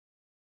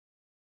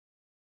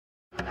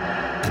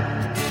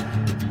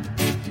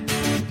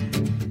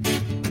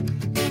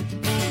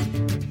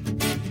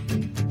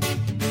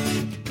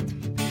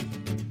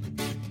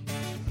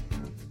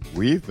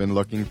We've been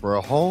looking for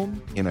a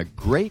home in a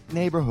great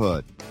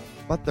neighborhood,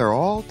 but they're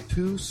all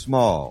too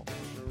small.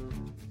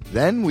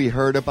 Then we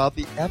heard about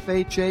the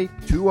FHA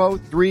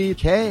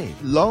 203K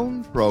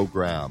loan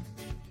program,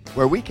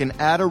 where we can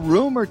add a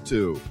room or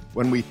two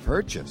when we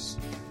purchase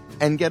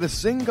and get a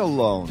single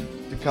loan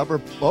to cover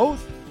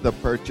both the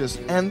purchase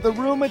and the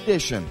room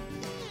addition.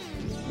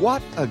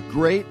 What a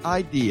great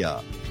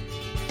idea!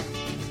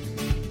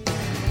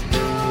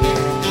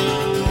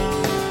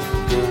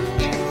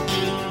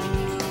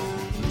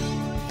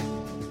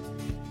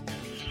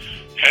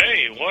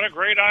 Hey, what a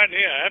great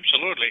idea.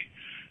 Absolutely.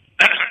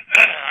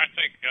 I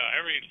think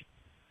every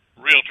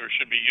realtor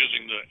should be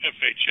using the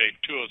FHA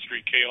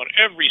 203K on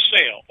every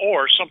sale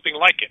or something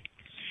like it.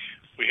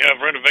 We have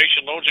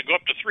renovation loans that go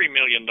up to $3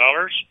 million,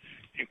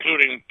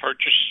 including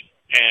purchase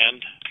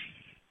and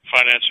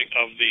financing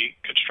of the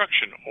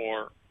construction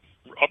or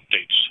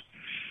updates.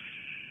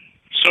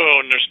 So,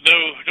 and there's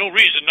no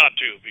reason not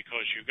to,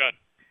 because you've got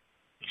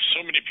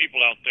so many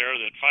people out there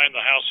that find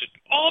the house that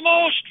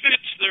almost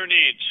fits their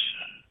needs.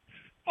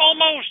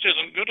 Almost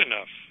isn't good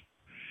enough.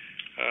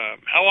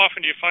 How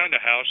often do you find a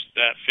house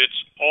that fits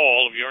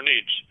all of your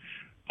needs?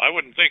 I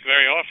wouldn't think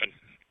very often.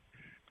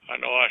 I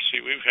know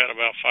we've had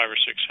about 5 or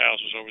 6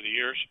 houses over the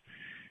years,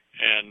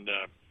 and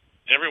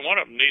every one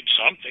of them needs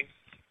something.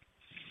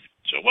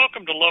 So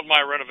welcome to Love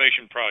My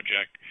Renovation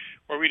Project,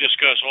 where we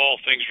discuss all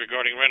things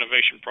regarding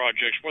renovation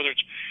projects, whether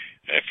it's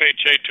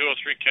FHA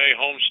 203K,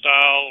 home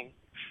style,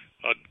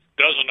 a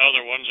dozen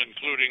other ones,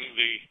 including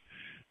the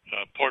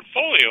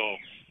portfolio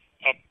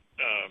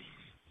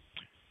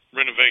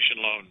renovation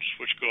loans,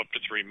 which go up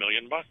to $3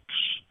 million.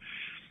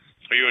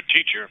 Are you a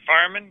teacher,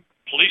 fireman,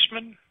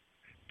 policeman,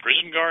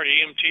 prison guard,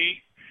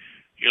 EMT?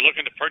 You're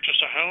looking to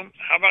purchase a home?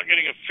 How about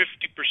getting a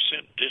 50%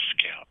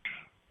 discount?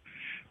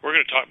 We're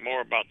going to talk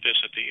more about this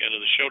at the end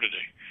of the show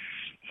today.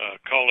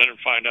 Call in and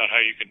find out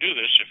how you can do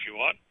this if you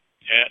want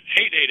at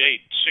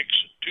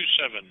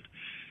 888-627-6008.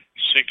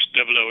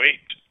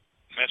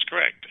 That's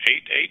correct,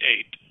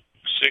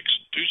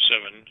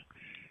 888-627-6008.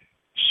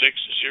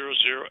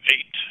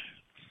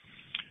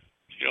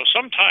 You know,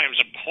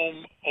 sometimes a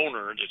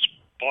homeowner that's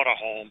bought a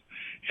home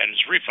and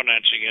is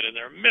refinancing it, and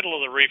they're in the middle of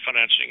the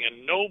refinancing,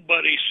 and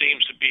nobody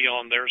seems to be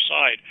on their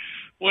side,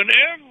 when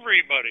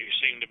everybody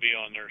seemed to be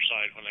on their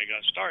side when they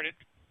got started.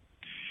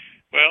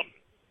 Well,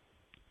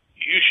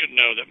 you should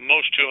know that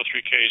most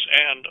 203Ks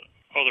and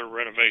other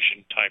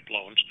renovation-type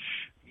loans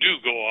do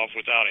go off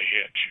without a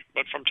hitch.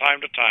 But from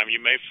time to time,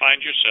 you may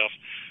find yourself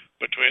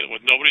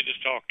with nobody to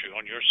talk to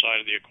on your side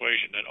of the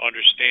equation that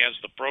understands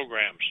the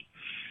programs.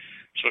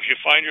 So if you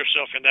find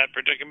yourself in that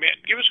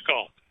predicament, give us a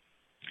call.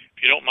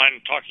 If you don't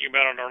mind talking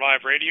about it on our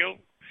live radio,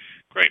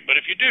 great. But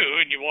if you do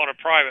and you want a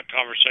private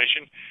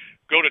conversation,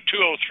 go to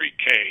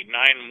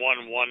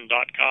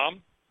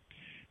 203K911.com,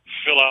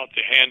 fill out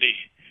the handy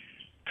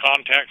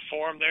contact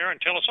form there,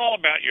 and tell us all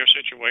about your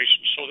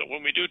situation so that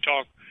when we do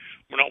talk,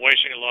 we're not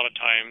wasting a lot of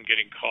time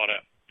getting caught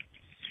up.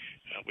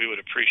 We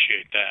would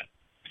appreciate that.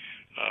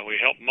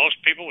 We help most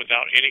people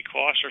without any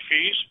costs or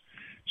fees.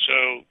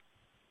 So,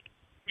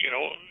 you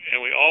know,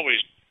 and we always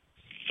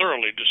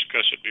thoroughly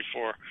discuss it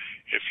before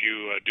if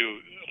you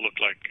do look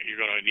like you're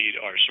going to need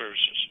our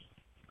services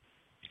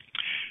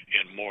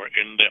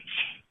in depth.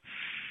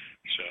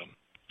 So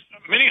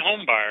many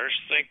home buyers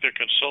think their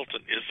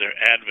consultant is their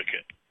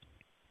advocate.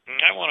 And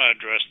I want to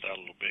address that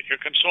a little bit. Your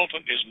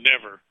consultant is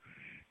never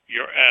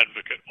your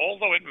advocate,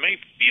 although it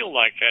may feel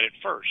like that at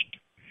first.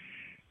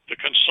 The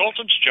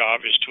consultant's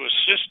job is to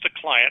assist the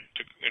client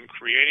in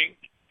creating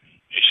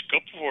a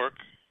scope of work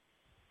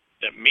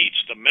that meets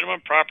the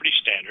minimum property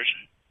standards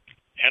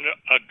and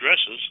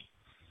addresses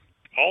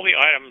all the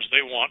items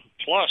they want,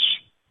 plus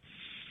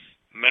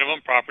minimum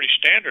property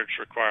standards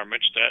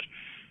requirements that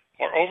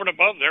are over and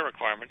above their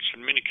requirements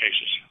in many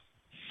cases.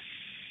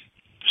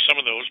 Some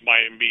of those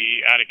might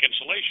be attic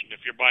insulation.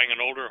 If you're buying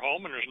an older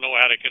home and there's no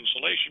attic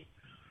insulation,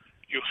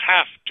 you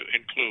have to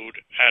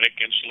include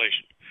attic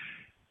insulation.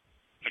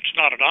 It's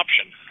not an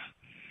option.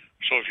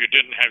 So if you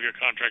didn't have your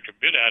contractor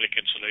bid attic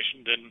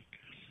insulation, then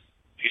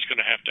he's going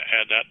to have to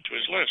add that to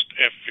his list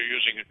if you're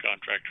using a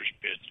contractor's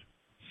bid.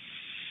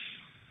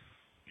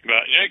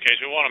 But in any case,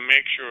 we want to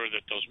make sure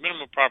that those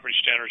minimum property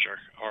standards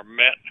are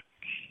met,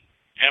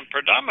 and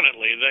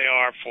predominantly they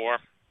are for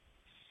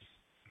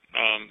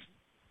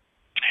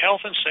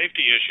health and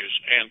safety issues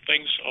and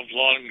things of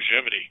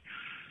longevity.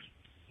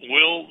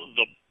 Will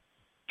the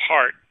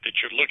part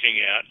that you're looking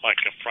at, like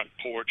a front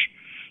porch,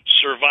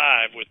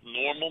 survive with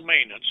normal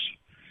maintenance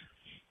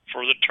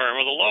for the term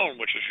of the loan,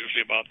 which is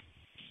usually about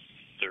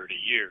 30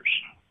 years?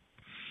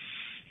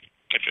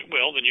 If it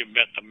will, then you've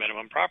met the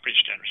minimum property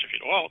standards. If you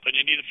don't, then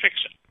you need to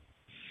fix it.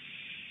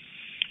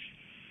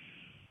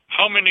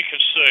 How many can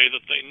say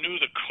that they knew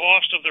the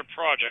cost of their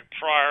project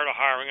prior to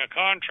hiring a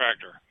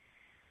contractor?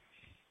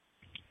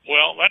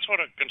 Well, that's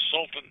what a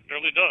consultant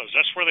really does.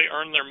 That's where they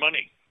earn their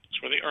money. That's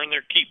where they earn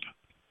their keep.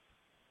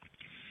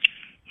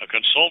 A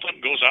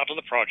consultant goes out to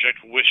the project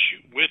with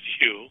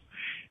you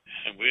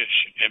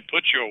and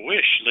puts your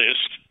wish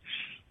list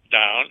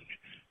down,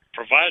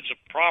 provides a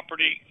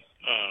property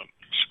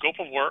scope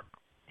of work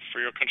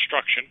for your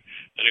construction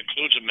that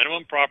includes the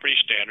minimum property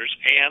standards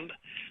and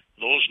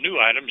those new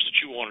items that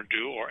you want to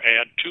do or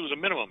add to the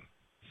minimum.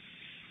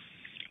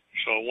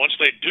 So once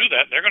they do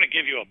that, they're going to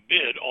give you a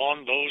bid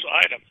on those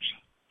items.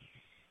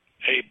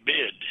 A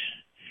bid.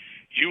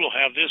 You will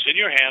have this in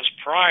your hands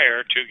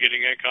prior to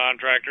getting a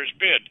contractor's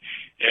bid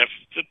if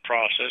the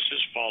process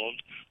is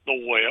followed the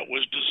way it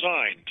was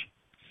designed.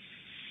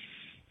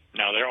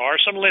 Now, there are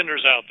some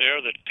lenders out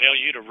there that tell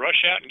you to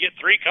rush out and get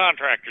 3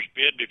 contractors'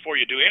 bid before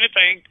you do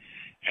anything,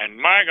 and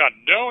my God,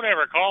 don't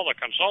ever call the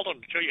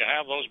consultant until you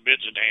have those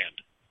bids in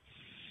hand.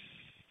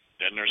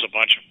 Then there's a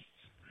bunch of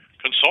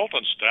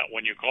consultants that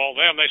when you call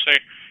them, they say,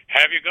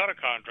 have you got a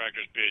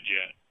contractor's bid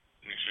yet?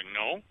 And you say,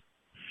 no.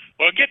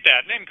 Well, get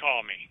that and then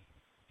call me.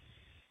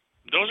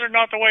 Those are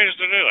not the ways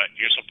to do it.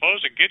 You're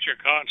supposed to get your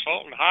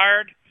consultant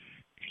hired,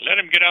 let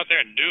him get out there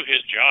and do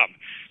his job.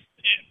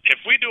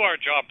 If we do our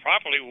job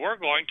properly, we're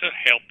going to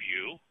help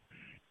you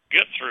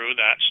get through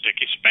that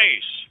sticky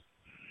space.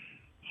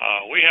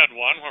 We had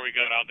one where we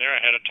got out there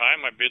ahead of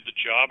time. I bid the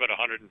job at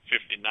 $159,000.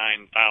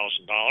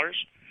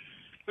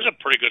 It was a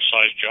pretty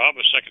good-sized job,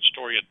 a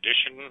second-story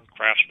addition,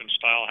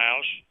 craftsman-style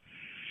house.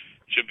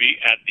 To be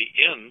at the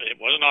end, it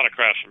was not a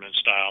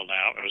craftsman-style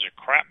now. It was a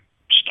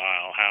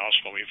crap-style house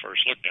when we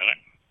first looked at it.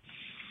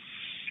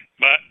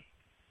 But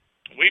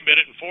we bid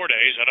it in 4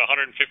 days at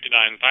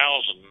 $159,000.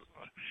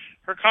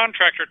 Her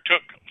contractor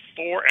took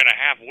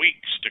 4.5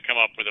 weeks to come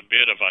up with a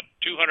bid of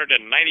 $298,000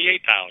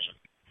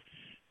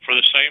 for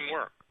the same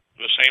work,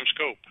 the same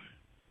scope.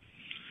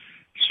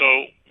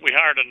 So we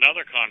hired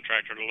another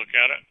contractor to look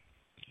at it.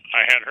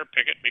 I had her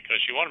pick it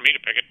because she wanted me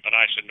to pick it, but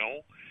I said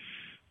no.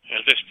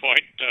 At this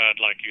point, I'd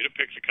like you to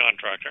pick the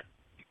contractor.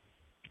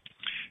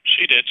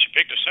 She did. She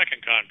picked a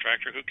second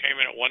contractor who came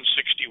in at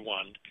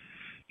 $161,000,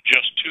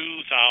 just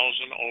 $2,000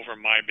 over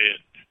my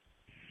bid.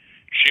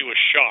 She was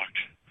shocked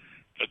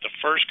that the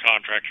first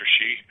contractor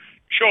she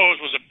chose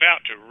was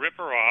about to rip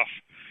her off,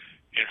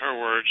 in her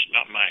words,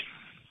 not mine.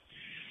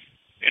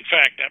 In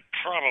fact, that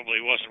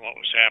probably wasn't what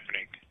was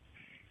happening.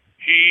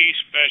 He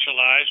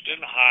specialized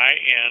in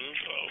high-end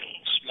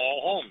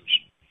small homes,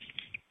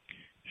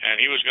 and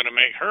he was going to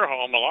make her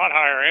home a lot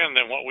higher end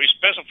than what we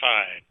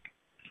specified.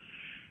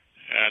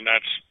 And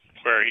that's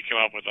where he came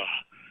up with the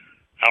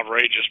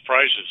outrageous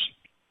prices.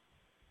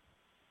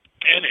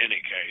 In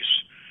any case,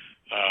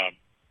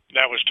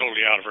 that was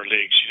totally out of her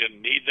league. She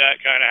didn't need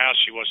that kind of house.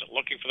 She wasn't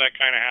looking for that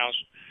kind of house.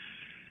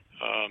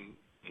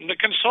 The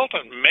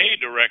consultant may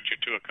direct you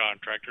to a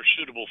contractor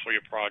suitable for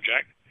your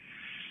project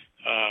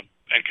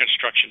and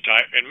construction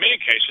type in many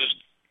cases,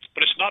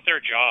 but it's not their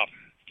job.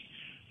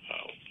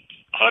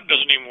 HUD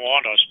doesn't even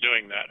want us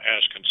doing that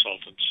as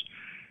consultants.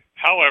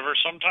 However,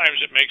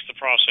 sometimes it makes the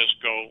process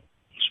go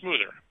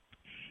smoother.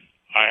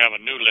 I have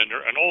a new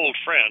lender, an old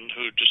friend,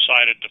 who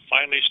decided to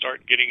finally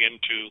start getting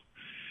into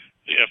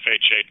the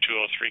FHA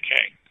 203K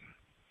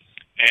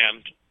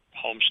and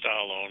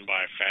home-style loan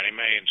by Fannie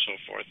Mae and so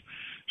forth.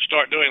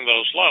 Start doing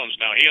those loans.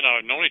 Now, he and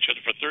I have known each other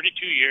for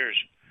 32 years.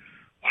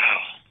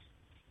 Wow.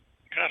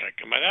 God,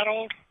 am I that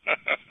old?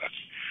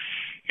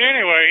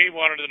 Anyway, he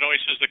wanted to know,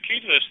 he says, the key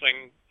to this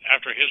thing,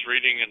 after his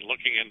reading and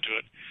looking into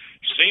it,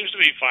 seems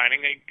to be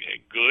finding a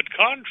good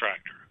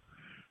contractor.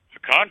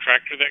 A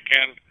contractor that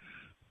can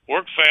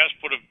work fast,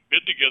 put a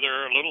bid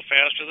together a little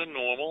faster than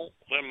normal,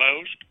 than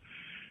most,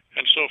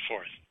 and so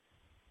forth.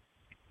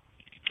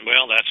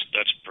 Well, that's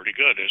pretty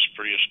good. It's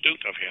pretty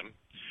astute of him,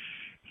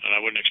 and I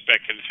wouldn't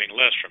expect anything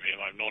less from him.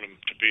 I've known him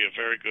to be a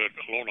very good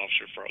loan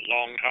officer for a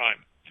long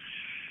time.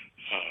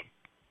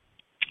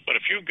 But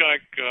if you'd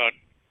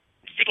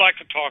like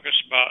to talk us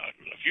about,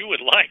 if you would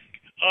like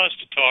us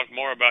to talk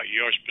more about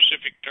your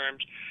specific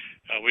terms,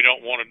 we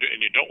don't want to do,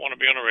 and you don't want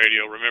to be on the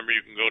radio, remember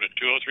you can go to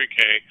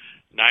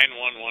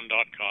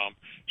 203K911.com,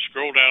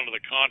 scroll down to the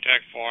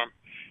contact form,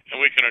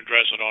 and we can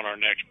address it on our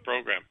next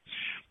program.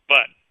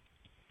 But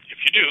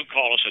if you do,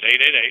 call us at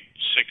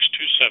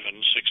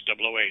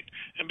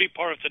 888-627-6008 and be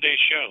part of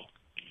today's show.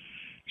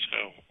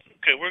 So,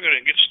 okay, we're going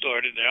to get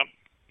started now.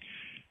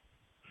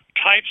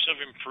 Types of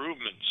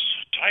improvements.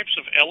 Types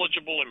of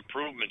eligible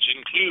improvements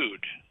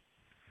include,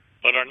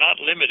 but are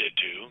not limited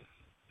to,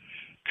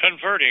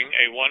 converting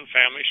a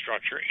one-family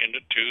structure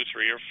into 2,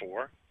 3, or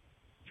 4.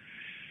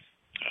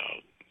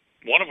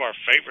 One of our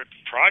favorite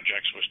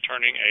projects was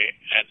turning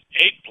an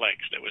 8-plex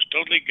that was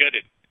totally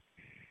gutted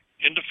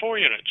into 4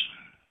 units.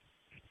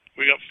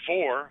 We got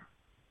 4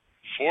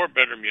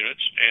 4-bedroom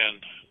units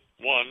and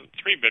 1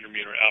 3-bedroom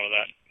unit out of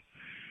that.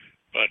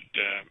 But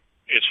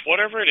it's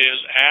whatever it is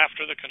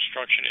after the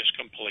construction is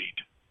complete.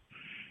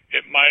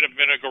 It might have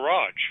been a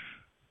garage,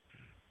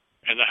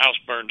 and the house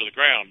burned to the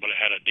ground, but it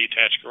had a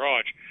detached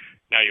garage.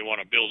 Now you want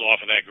to build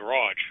off of that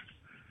garage.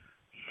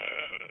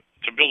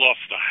 To build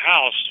off the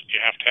house, you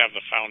have to have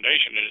the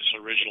foundation in its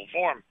original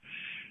form.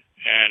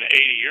 And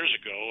 80 years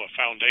ago, a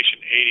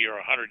foundation 80 or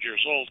 100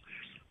 years old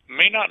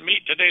may not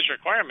meet today's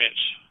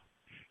requirements.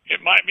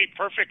 It might be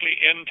perfectly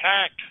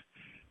intact,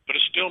 but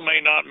it still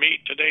may not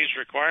meet today's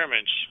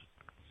requirements.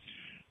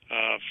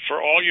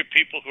 For all you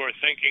people who are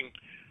thinking,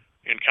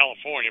 in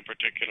California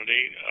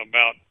particularly,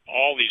 about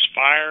all these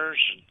fires,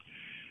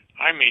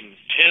 I mean,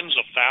 tens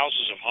of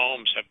thousands of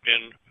homes have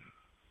been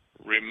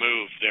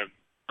removed. They're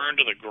burned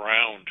to the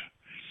ground.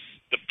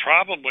 The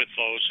problem with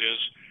those is,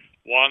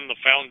 one, the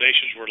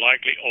foundations were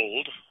likely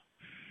old.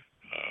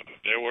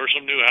 There were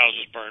some new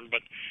houses burned,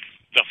 but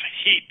the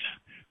heat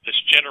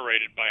that's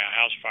generated by a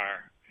house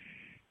fire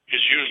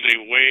is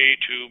usually way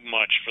too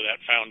much for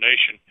that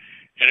foundation,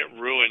 and it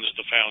ruins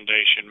the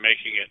foundation,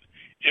 making it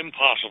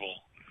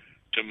impossible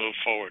to move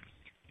forward.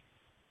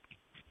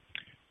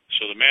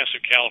 So the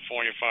massive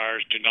California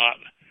fires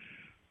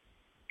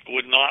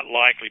would not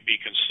likely be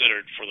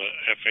considered for the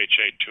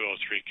FHA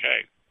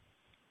 203K.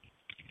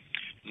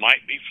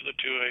 Might be for the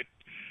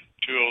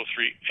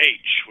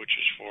 203H, which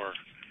is for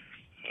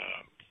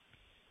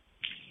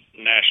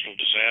national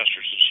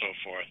disasters and so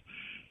forth.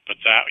 But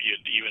that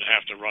you'd even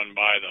have to run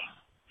by the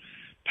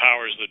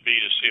powers that be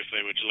to see if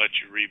they would let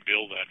you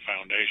rebuild that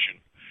foundation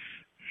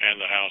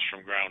and the house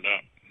from ground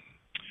up.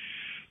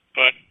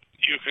 But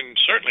you can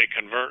certainly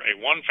convert a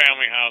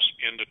one-family house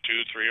into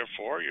 2, 3, or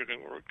 4. You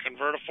can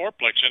convert a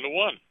fourplex into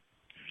one,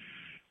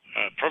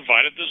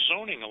 provided the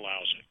zoning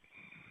allows it.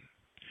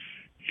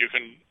 You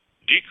can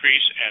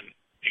decrease an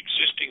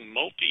existing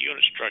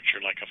multi-unit structure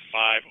like a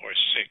 5 or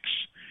 6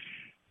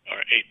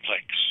 or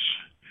 8-plex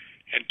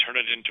and turn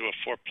it into a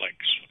fourplex,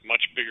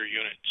 much bigger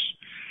units.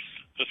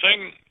 The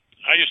thing,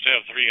 I used to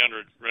have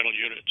 300 rental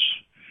units,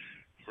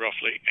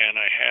 roughly, and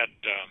I had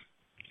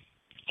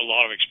a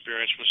lot of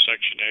experience with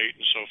Section 8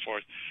 and so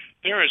forth.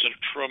 There is a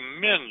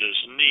tremendous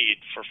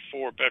need for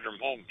 4-bedroom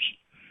homes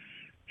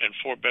and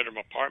 4-bedroom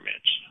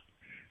apartments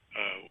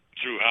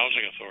through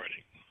housing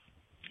authority.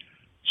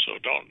 So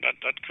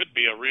that could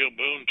be a real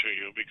boon to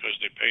you because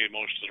they pay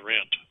most of the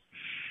rent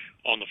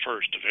on the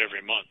first of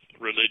every month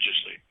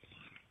religiously.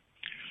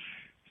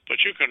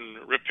 But you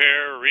can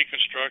repair,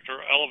 reconstruct,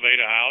 or elevate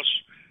a house.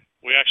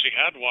 We actually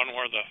had one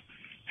where the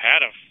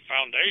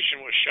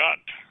foundation was shot.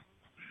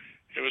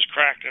 It was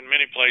cracked in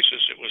many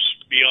places. It was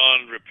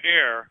beyond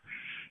repair,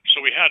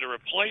 so we had to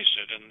replace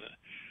it. And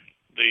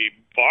the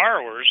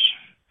borrowers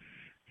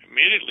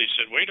immediately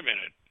said, wait a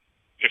minute,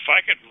 if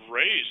I could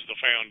raise the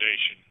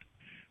foundation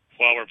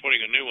while we're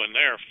putting a new one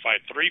there by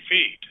 3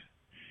 feet,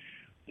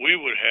 we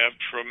would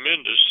have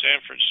tremendous San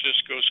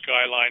Francisco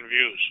skyline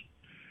views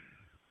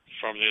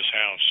from this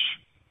house.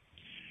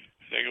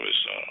 I think it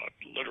was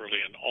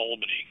literally in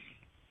Albany,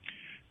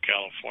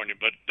 California,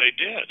 but they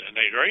did, and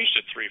they raised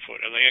it 3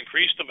 foot, and they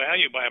increased the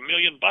value by $1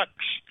 million.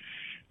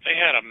 They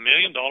had $1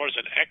 million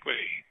in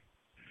equity,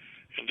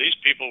 and these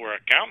people were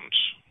accountants.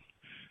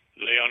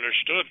 They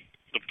understood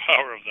the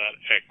power of that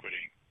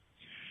equity.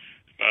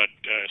 But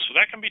so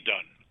that can be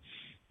done.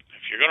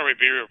 If you're going to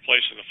be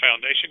replacing the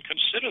foundation,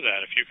 consider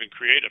that. If you can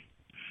create a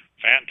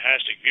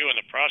fantastic view in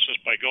the process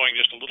by going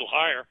just a little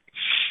higher.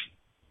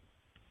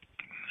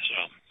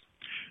 So,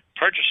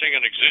 purchasing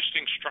an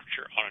existing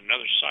structure on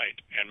another site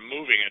and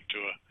moving it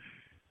to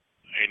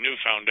a new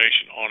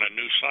foundation on a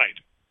new site,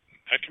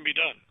 that can be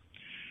done.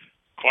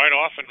 Quite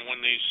often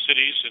when these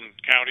cities and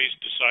counties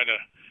decide to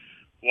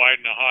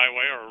widen a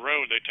highway or a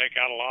road, they take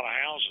out a lot of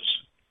houses.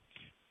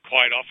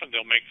 Quite often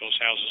they'll make those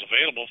houses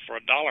available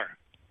for $1.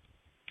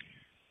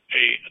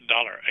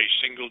 A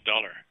single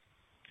dollar.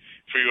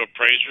 For you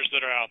appraisers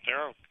that are out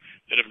there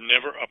that have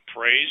never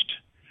appraised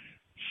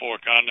for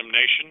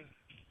condemnation,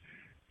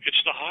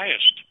 it's the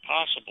highest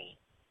possible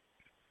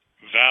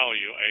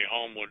value a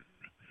home would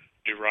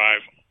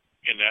derive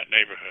in that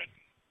neighborhood.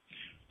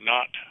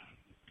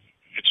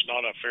 It's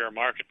not a fair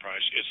market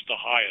price. It's the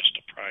highest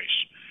price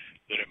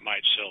that it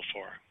might sell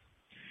for.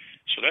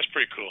 So that's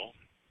pretty cool.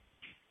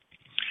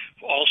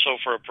 Also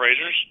for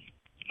appraisers,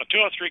 a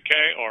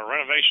 203K or a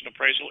renovation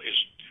appraisal is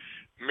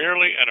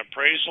merely an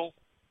appraisal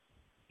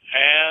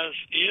as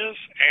is,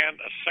 and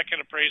a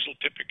second appraisal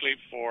typically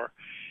for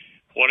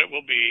what it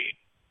will be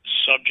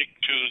subject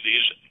to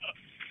these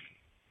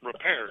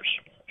repairs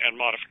and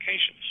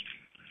modifications.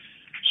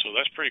 So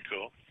that's pretty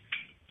cool.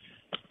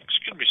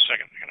 Excuse me a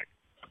second.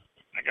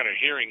 I got a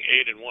hearing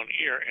aid in one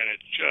ear, and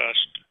it's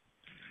just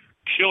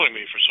killing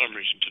me for some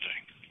reason today.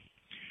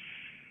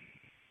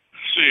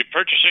 See,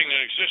 purchasing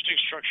an existing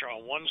structure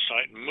on one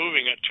site,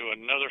 moving it to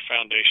another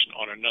foundation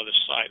on another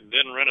site, and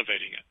then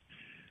renovating it.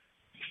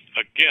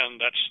 Again,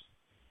 that's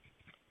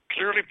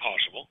clearly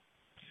possible.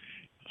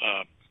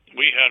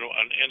 We had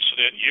an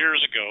incident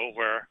years ago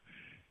where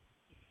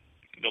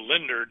the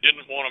lender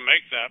didn't want to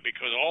make that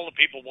because all the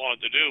people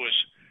wanted to do is,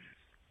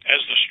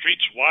 as the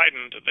streets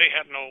widened, they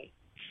had no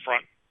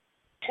front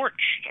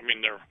porch. I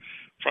mean, their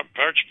front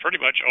porch pretty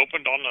much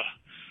opened on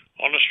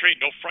the street,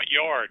 no front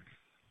yard.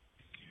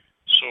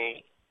 So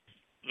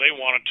they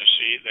wanted to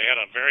see, they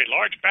had a very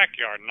large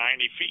backyard,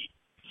 90 feet.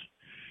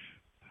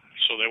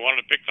 So they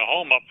wanted to pick the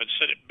home up and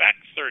set it back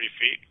 30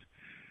 feet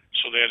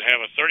so they'd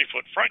have a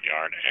 30-foot front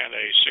yard and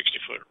a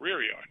 60-foot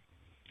rear yard.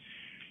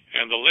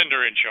 And the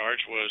lender in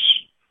charge was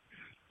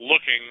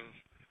looking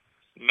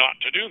not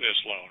to do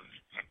this loan.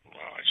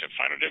 Well, I said,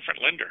 find a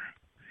different lender.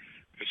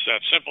 It's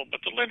that simple.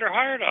 But the lender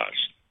hired us.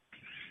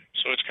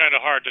 So it's kind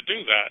of hard to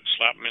do that,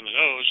 slap them in the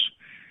nose,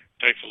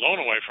 take the loan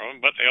away from them,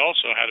 but they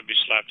also had to be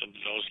slapped in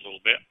the nose a little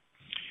bit.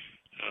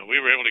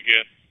 We were able to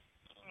get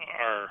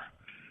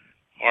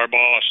our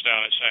boss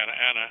down at Santa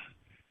Ana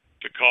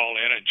to call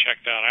in and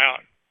check that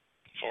out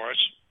for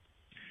us.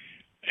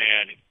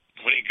 And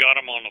when he got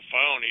him on the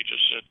phone, he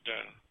just said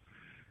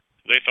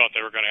they thought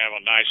they were going to have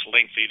a nice,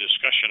 lengthy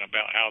discussion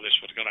about how this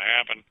was going to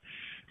happen.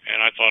 And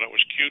I thought it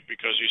was cute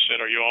because he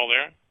said, "Are you all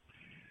there?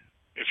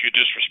 If you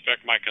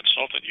disrespect my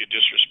consultant, you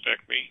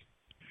disrespect me.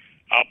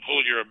 I'll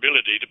pull your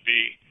ability to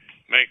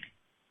make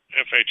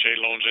FHA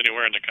loans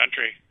anywhere in the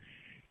country.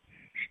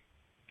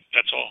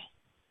 That's all.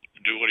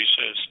 Do what he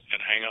says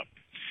and hang up."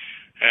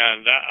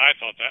 And I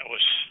thought that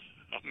was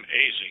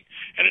amazing.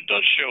 And it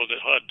does show that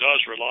HUD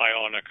does rely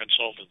on their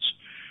consultants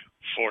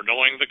for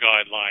knowing the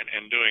guideline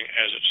and doing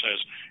as it says.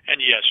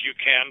 And yes, you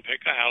can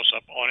pick a house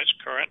up on its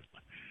current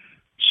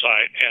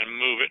site and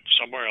move it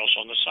somewhere else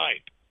on the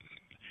site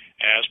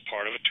as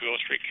part of a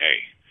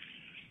 203K.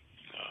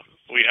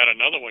 We had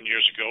another one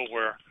years ago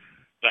where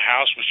the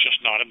house was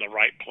just not in the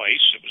right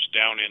place. It was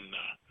down in,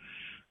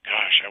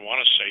 I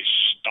want to say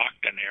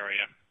Stockton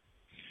area,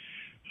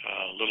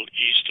 a little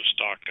east of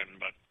Stockton.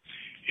 But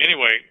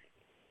anyway,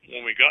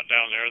 when we got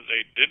down there,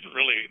 they didn't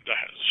really,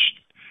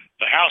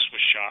 the house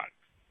was shot.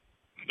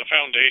 The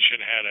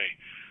foundation had a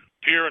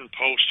pier and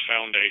post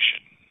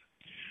foundation.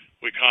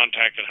 We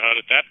contacted HUD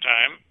at that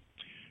time,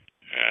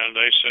 and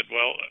they said,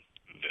 well,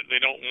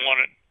 they don't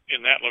want it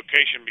in that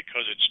location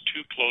because it's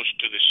too close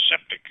to the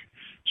septic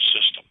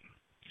system,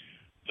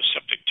 the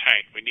septic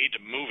tank. We need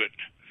to move it.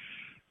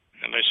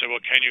 And they said, well,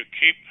 can you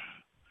keep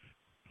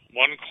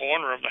one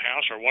corner of the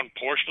house or one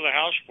portion of the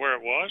house where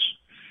it was?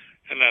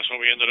 And that's what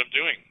we ended up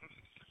doing.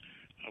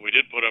 We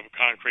did put up a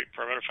concrete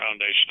perimeter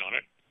foundation on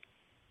it.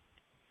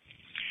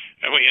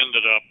 And we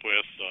ended up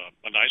with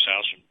a nice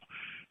house,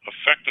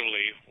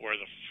 effectively where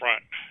the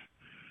front,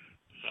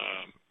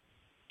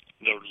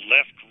 the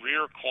left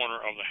rear corner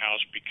of the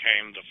house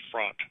became the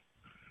front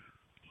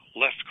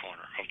left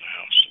corner of the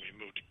house. So we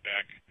moved it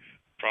back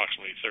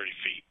approximately 30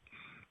 feet.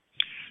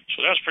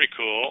 So that's pretty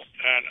cool.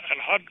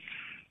 And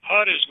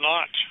HUD is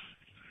not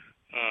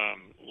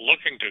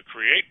looking to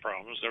create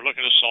problems. They're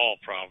looking to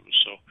solve problems.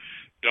 So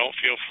don't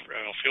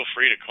feel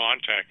free to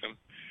contact them.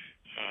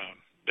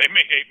 They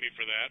may hate me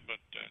for that,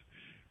 but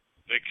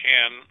they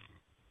can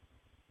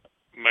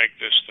make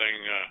this thing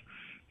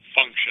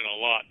function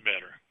a lot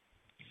better.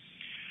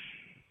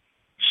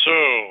 So,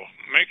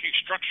 making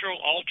structural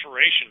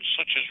alterations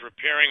such as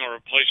repairing or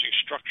replacing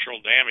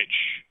structural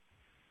damage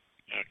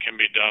can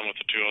be done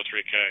with the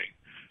 203K.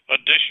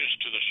 Additions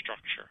to the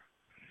structure,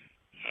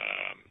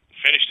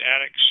 finished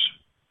attics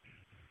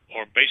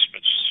or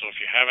basements. So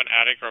if you have an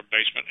attic or a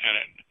basement and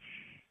it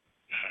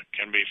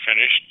can be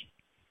finished,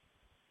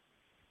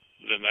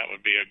 then that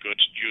would be a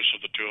good use of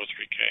the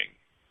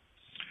 203K.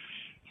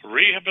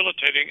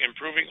 Rehabilitating,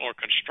 improving, or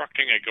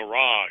constructing a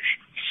garage.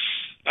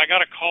 I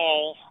got a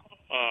call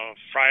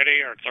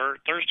Friday or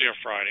Thursday or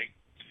Friday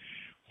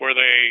where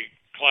the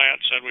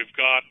client said, we've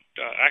got,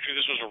 actually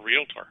this was a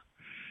realtor,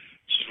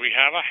 says we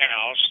have a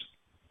house.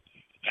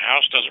 The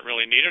house doesn't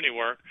really need any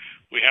work.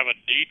 We have a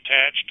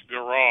detached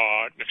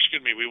garage.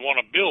 We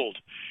want to build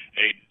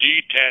a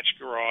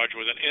detached garage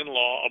with an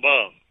in-law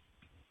above.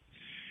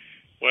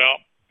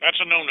 Well,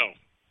 that's a no-no.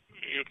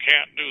 You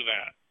can't do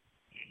that.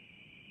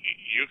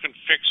 You can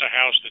fix a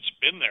house that's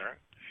been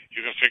there.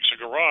 You can fix a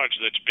garage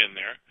that's been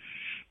there.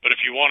 But if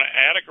you want to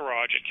add a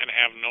garage, it can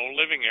have no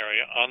living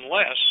area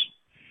unless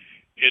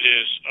it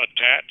is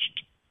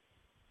attached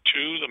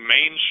to the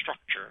main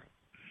structure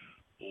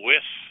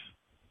with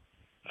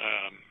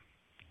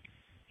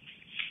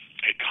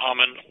a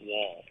common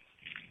wall.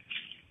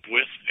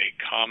 With a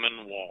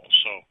common wall.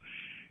 So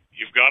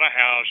you've got a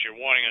house, you're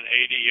wanting an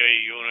ADA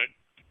unit,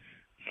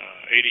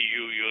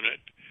 ADU unit.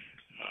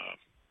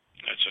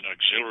 That's an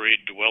auxiliary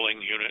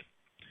dwelling unit.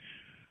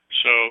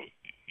 So,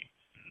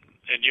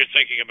 and you're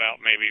thinking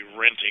about maybe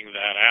renting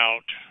that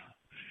out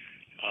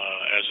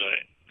as an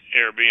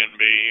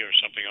Airbnb or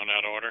something on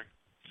that order.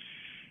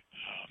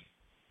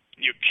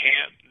 You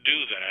can't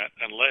do that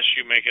unless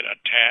you make it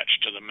attached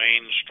to the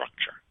main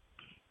structure.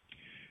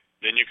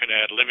 Then you can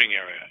add living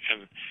area.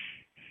 And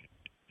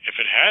if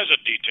it has a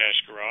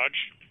detached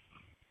garage,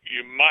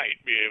 you might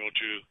be able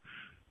to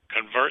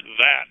convert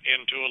that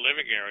into a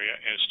living area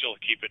and still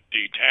keep it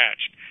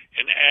detached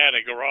and add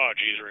a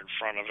garage either in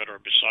front of it or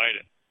beside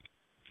it.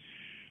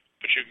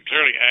 But you can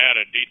clearly add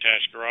a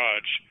detached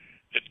garage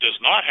that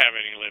does not have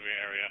any living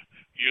area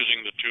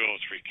using the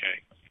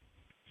 203K.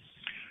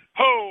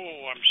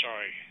 Oh, I'm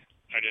sorry.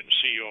 I didn't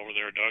see you over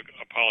there, Doug.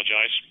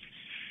 Apologize.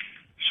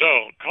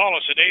 So call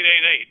us at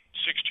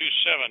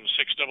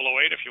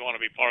 888-627-6008 if you want to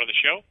be part of the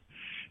show.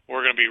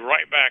 We're going to be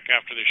right back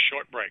after this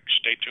short break.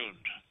 Stay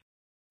tuned.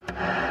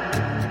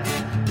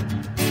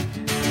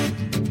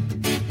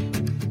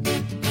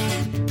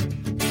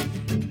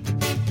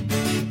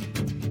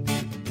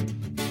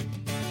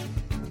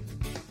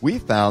 We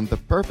found the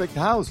perfect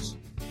house,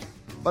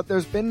 but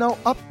there's been no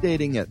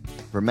updating it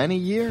for many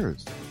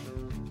years.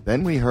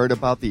 Then we heard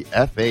about the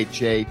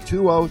FHA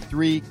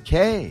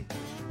 203K,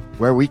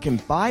 where we can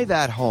buy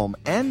that home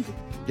and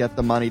get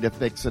the money to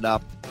fix it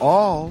up,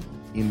 all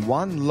in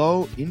one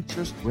low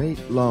interest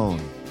rate loan.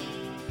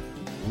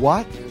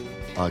 What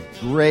a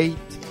great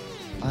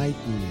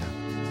idea.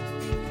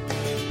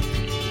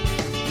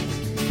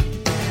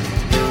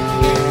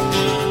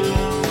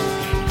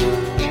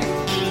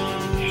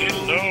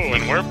 Hello,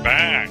 and we're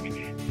back.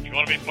 If you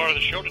want to be part of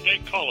the show today,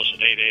 call us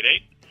at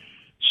 888-627-6008.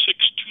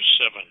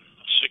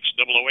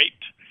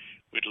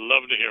 We'd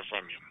love to hear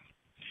from you.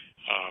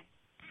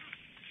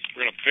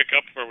 We're going to pick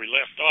up where we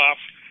left off.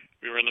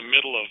 We were in the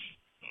middle of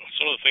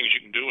some of the things you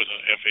can do with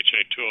an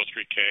FHA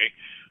 203K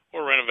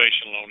or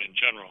renovation loan in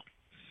general.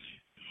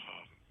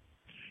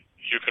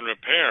 You can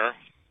repair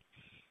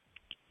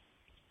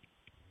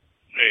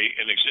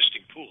an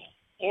existing pool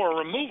or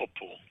remove a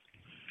pool.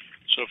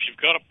 So if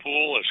you've got a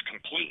pool that's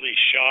completely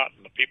shot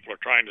and the people are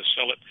trying to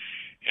sell it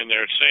and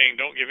they're saying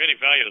don't give any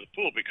value to the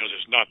pool because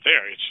it's not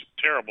there, it's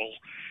terrible,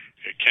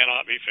 it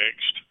cannot be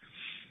fixed,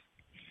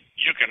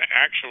 you can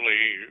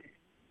actually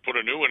put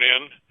a new one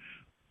in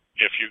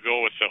if you go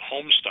with the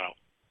home style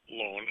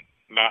loan,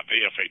 not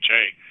the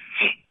FHA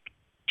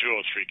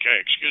 203K,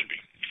 excuse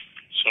me.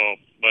 So,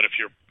 but if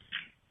you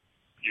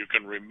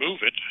can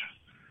remove it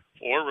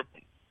or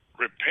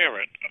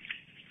repair it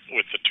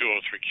with the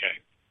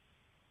 203K.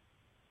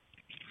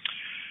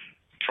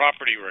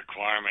 Property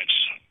requirements.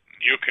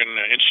 You can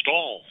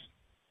install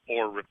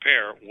or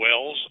repair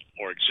wells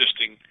or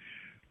existing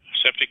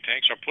septic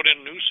tanks or put in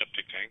a new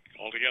septic tank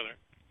altogether.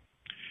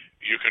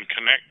 You can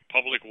connect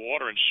public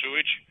water and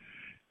sewage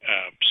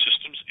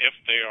systems if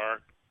they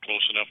are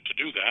close enough to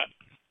do that.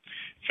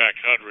 In fact,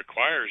 HUD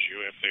requires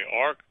you, if they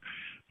are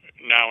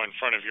now in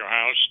front of your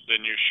house,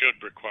 then you should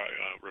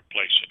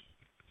replace it.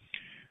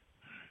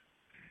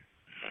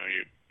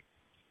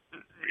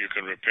 You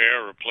can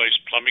repair or replace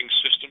plumbing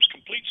systems,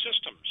 complete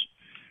systems.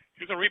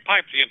 You can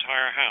repipe the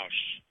entire house,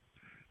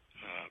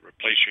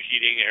 replace your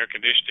heating, air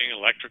conditioning,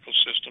 electrical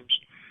systems.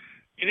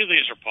 Any of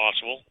these are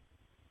possible.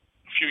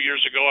 A few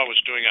years ago, I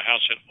was doing a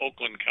house in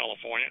Oakland,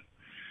 California,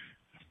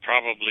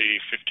 probably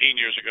 15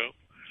 years ago.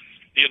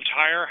 The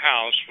entire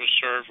house was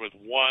served with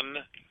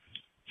one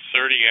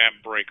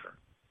 30-amp breaker.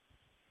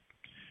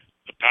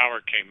 The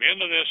power came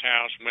into this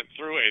house, went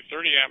through a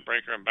 30-amp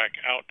breaker and back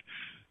out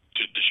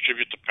to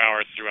distribute the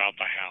power throughout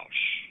the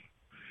house.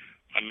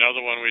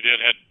 Another one we did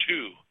had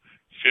two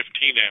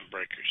 15-amp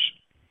breakers.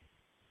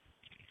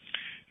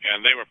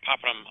 And they were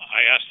popping them.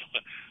 I asked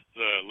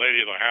the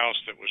lady of the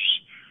house that was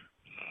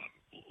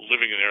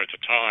living there at the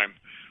time,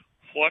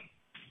 "What,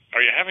 are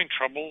you having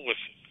trouble with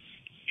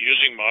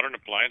using modern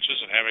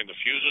appliances and having the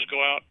fuses go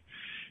out?"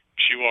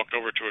 She walked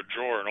over to a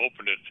drawer and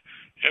opened it.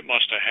 It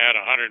must have had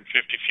 150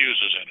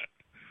 fuses in it.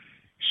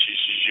 She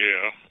says,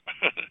 "Yeah."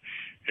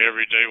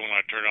 Every day when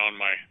I turn on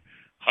my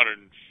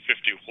 150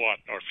 watt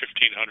or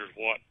 1500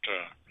 watt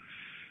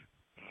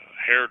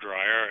hair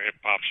dryer,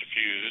 it pops a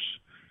fuse.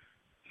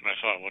 And I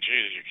thought, well,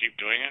 geez, you keep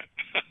doing it?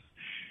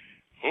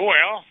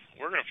 Well,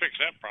 we're going to fix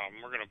that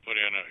problem. We're going to put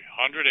in a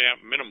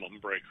 100-amp minimum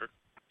breaker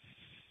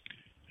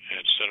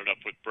and set it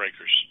up with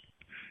breakers.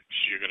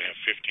 So you're going to have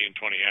 15,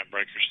 20-amp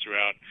breakers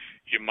throughout.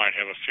 You might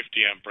have a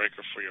 50-amp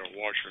breaker for your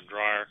washer and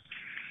dryer.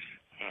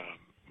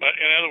 But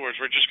in other words,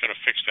 we're just going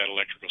to fix that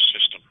electrical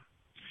system.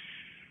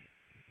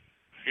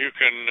 You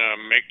can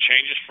make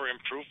changes for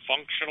improved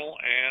functional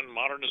and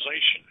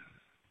modernization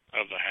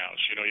of the house.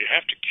 You know, you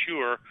have to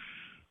cure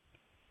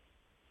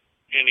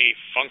any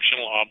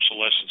functional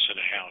obsolescence in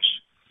a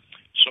house.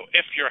 So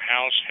if your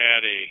house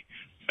had a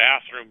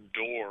bathroom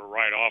door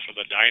right off of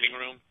the dining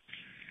room,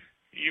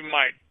 you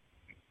might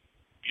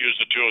use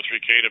the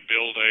 203K to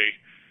build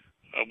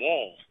a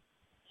wall,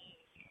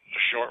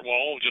 a short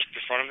wall just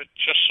in front of it,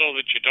 just so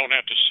that you don't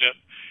have to sit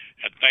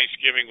at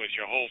Thanksgiving with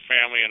your whole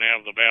family and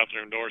have the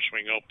bathroom door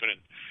swing open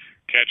and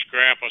catch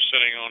Grandpa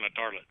sitting on a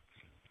toilet.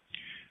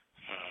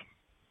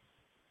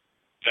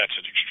 That's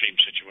an extreme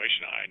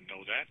situation. I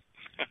know that.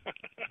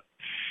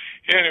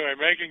 Anyway,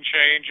 making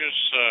changes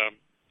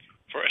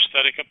for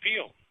aesthetic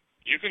appeal.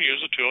 You can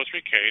use the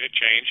 203K to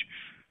change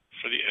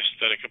for the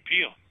aesthetic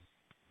appeal.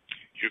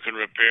 You can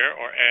repair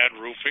or add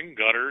roofing,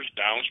 gutters,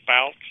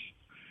 downspouts.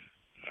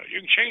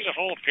 You can change the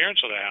whole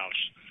appearance of the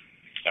house.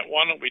 That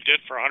one that we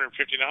did for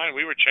 $159,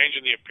 we were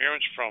changing the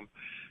appearance from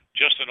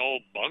just an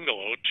old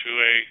bungalow to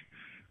a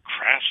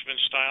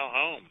craftsman-style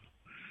home.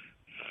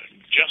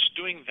 Just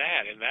doing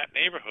that in that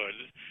neighborhood,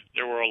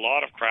 there were a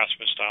lot of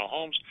craftsman-style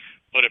homes,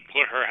 but it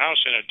put her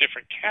house in a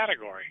different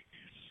category.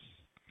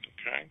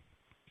 Okay?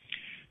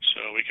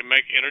 So we can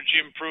make energy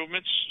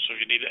improvements. So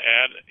if you need to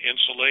add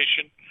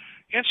insulation.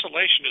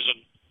 Insulation is a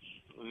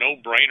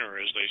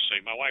no-brainer, as they say.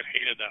 My wife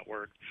hated that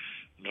word,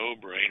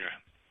 no-brainer.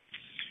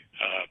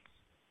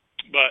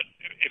 But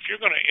if you're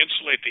going to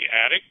insulate the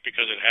attic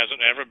because it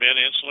hasn't ever been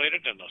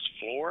insulated, and the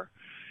floor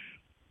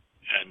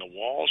and the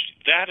walls,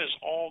 that is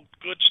all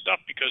good stuff,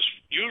 because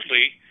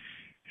usually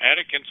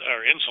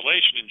or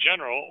insulation in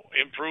general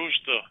improves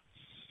the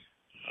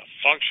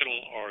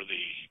functional or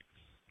the,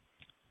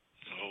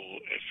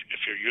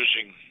 if you're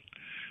using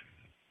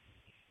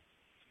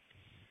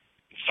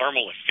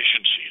thermal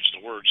efficiency is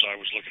the words I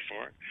was looking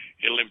for.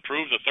 It'll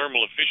improve the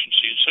thermal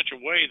efficiency in such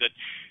a way that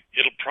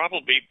it'll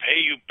probably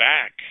pay you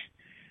back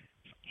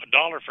a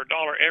dollar for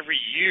dollar every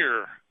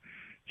year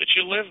that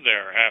you live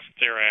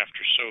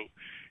thereafter. So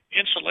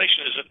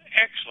insulation is an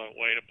excellent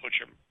way to put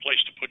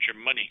your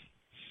money.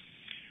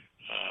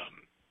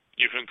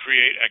 You can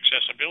create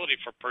accessibility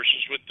for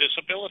persons with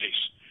disabilities.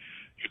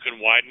 You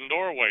can widen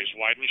doorways,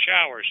 widen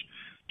showers,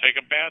 take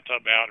a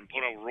bathtub out and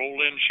put a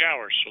roll-in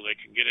shower so they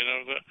can get in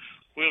out of the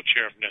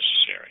wheelchair if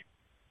necessary.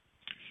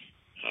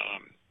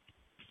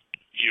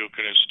 You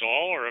can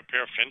install or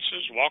repair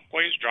fences,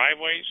 walkways,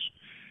 driveways.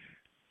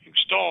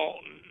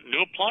 Install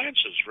new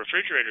appliances,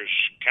 refrigerators,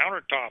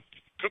 countertop,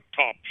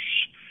 cooktops,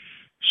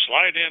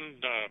 slide-in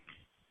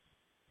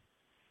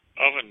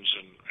ovens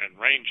and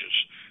ranges,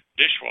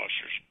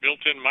 dishwashers,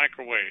 built-in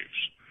microwaves.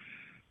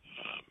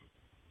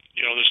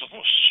 There's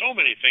so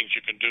many things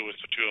you can do with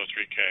the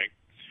 203K.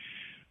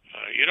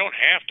 You don't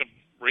have to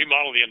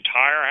remodel the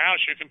entire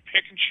house. You can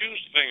pick and choose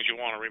the things you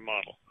want to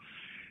remodel.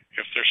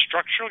 If they're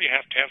structural, you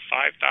have to have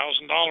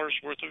 $5,000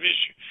 worth of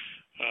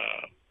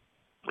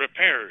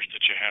repairs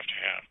that you have to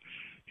have.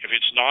 If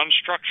it's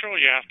non-structural,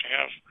 you have to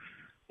have,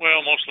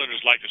 most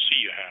lenders like to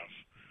see you have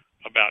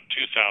about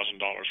 $2,000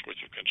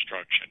 worth of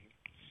construction.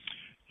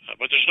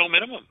 But there's no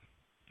minimum.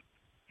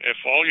 If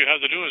all you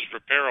have to do is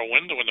repair a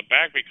window in the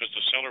back because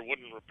the seller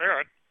wouldn't repair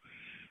it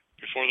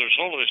before they're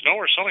sold, there's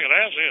nowhere selling it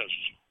as is,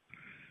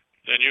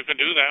 then you can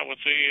do that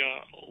with the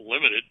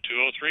limited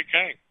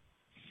 203K.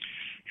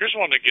 Here's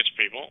one that gets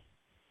people.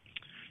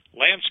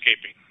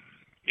 Landscaping.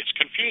 It's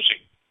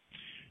confusing.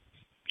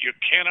 You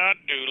cannot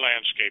do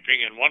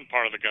landscaping in one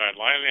part of the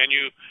guideline, and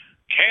you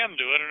can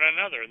do it in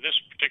another. In this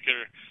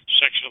particular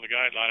section of the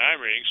guideline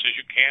I'm reading says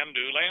you can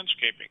do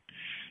landscaping.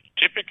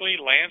 Typically,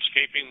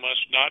 landscaping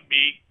must not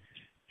be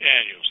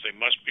annuals. They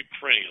must be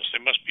perennials. They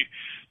must be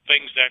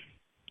things that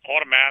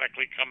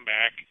automatically come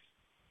back.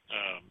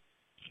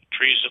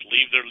 Trees that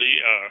leave their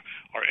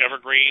are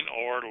evergreen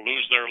or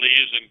lose their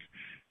leaves and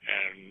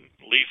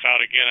leaf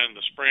out again in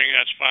the spring,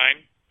 that's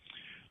fine.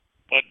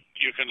 But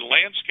you can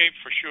landscape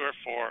for sure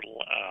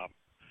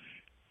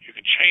you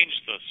can change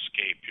the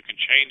scape, you can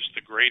change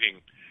the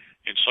grading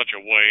in such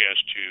a way as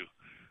to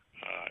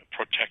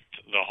protect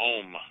the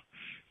home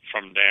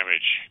from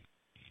damage.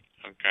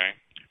 Okay?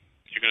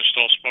 You can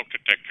install smoke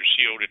detectors,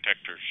 CO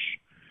detectors.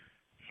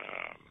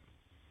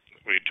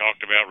 We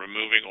talked about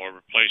removing or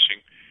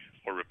replacing,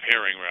 or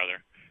repairing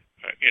rather,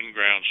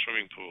 in-ground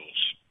swimming pools.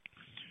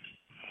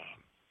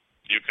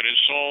 You can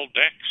install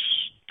decks,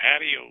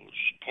 patios,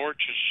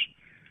 porches.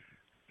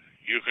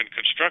 You can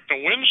construct a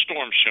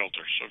windstorm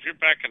shelter. So if you're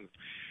back in,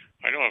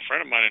 I know a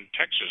friend of mine in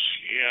Texas,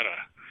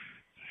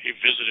 he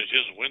visited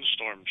his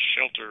windstorm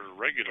shelter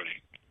regularly.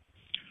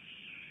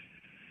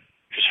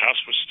 His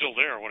house was still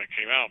there when it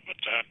came out, but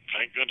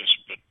thank goodness.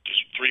 But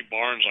there's 3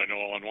 barns I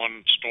know. In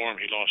one storm,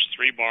 he lost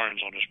 3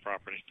 barns on his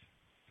property.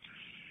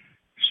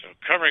 So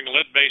covering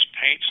lead-based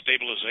paint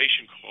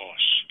stabilization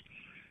costs.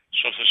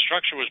 So if the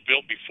structure was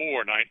built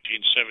before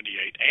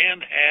 1978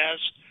 and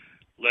has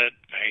lead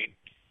paint,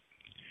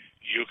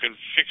 you can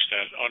fix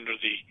that under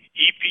the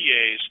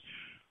EPA's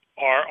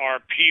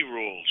RRP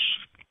rules,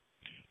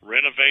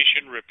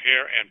 Renovation,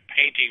 Repair, and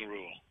Painting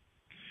Rule.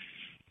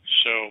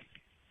 So,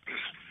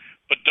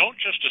 but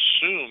don't just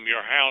assume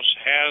your house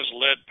has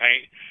lead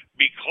paint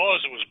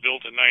because it was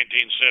built in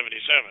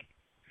 1977.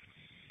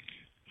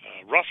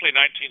 Roughly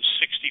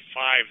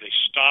 1965, they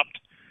stopped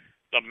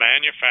the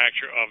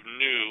manufacture of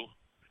new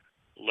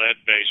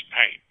lead-based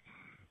paint.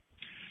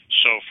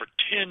 So for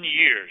 10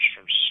 years,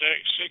 from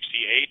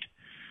 68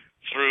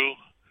 through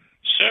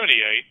 78,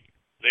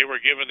 they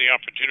were given the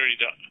opportunity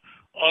to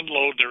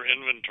unload their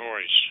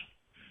inventories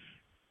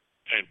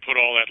and put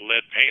all that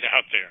lead paint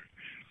out there.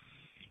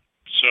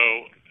 So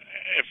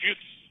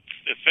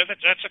if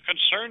that's a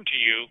concern to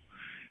you,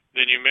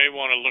 then you may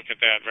want to look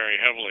at that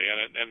very heavily.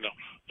 And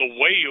the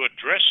way you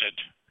address it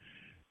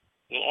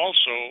will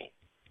also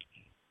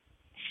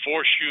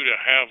force you to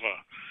have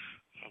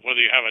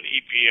whether you have an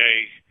EPA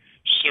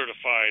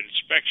certified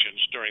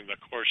inspections during the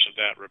course of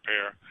that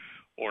repair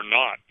or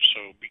not.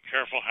 So be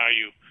careful how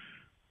you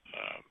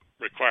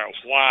require.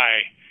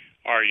 Why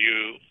are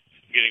you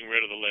getting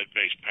rid of the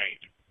lead-based paint?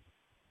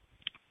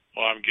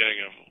 Well, I'm getting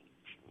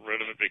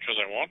rid of it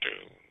because I want to.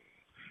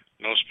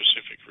 No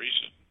specific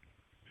reason.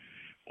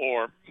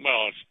 Or,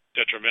 it's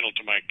detrimental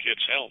to my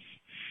kid's health.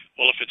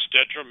 Well, if it's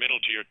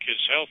detrimental to your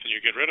kid's health and you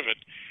get rid of it,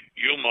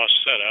 you must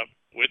set up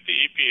with the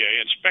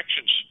EPA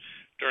inspections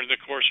during the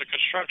course of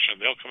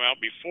construction. They'll come out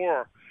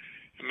before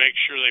and make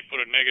sure they put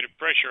a negative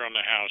pressure on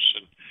the house.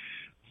 And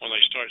when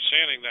they start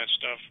sanding that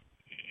stuff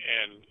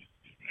and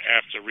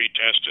have to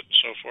retest it and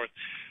so forth,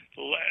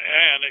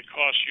 and it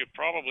costs you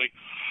probably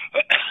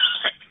 5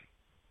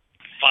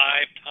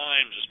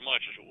 times as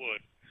much as it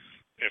would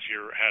if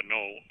you had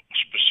no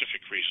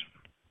specific reason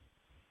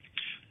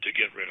to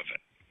get rid of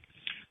it.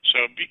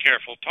 So be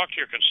careful. Talk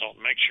to your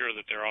consultant. Make sure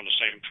that they're on the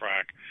same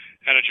track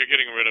and that you're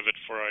getting rid of it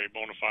for a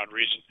bona fide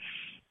reason.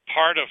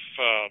 Part of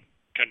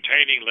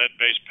containing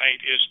lead-based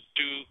paint is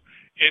to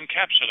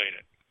encapsulate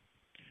it.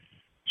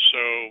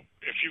 So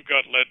if you've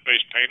got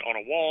lead-based paint on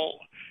a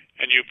wall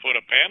and you put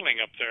a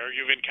paneling up there,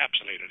 you've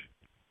encapsulated it.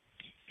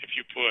 If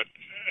you put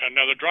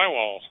another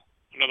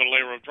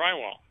layer of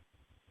drywall.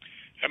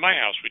 At my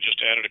house, we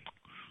just added a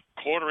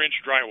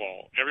quarter-inch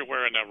drywall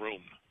everywhere in that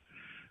room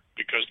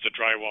because the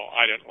drywall,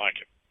 I didn't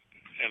like it.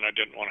 And I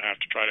didn't want to have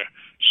to try to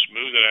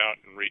smooth it out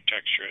and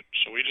retexture it.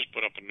 So we just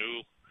put up a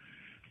new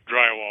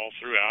drywall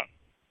throughout,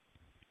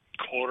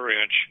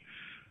 quarter-inch,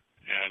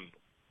 and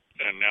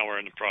now we're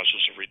in the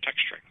process of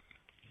retexturing.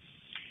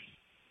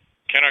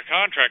 Can our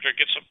contractor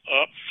get some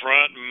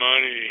upfront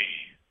money?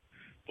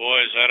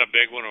 Boy, is that a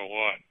big one or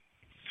what?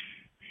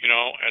 You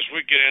know, as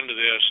we get into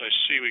this, I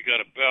see we got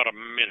about a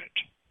minute.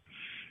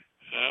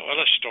 Well,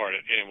 let's start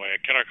it anyway.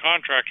 Can our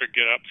contractor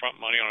get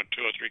upfront money on a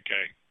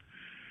 203K?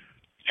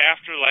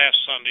 After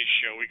last Sunday's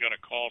show, we got a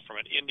call from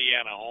an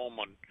Indiana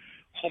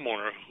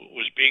homeowner who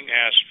was being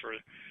asked for,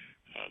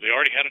 they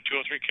already had a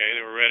 203K,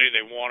 they were ready,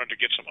 they wanted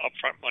to get some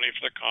upfront money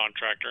for the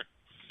contractor.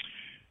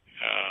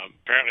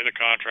 Apparently the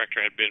contractor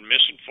had been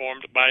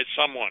misinformed by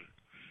someone.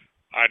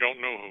 I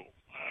don't know who.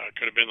 It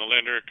could have been the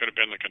lender, it could have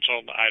been the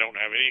consultant, I don't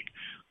have any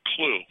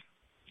clue.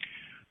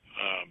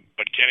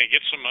 But can he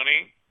get some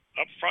money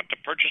up front to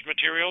purchase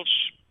materials?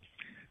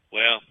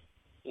 Well,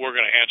 we're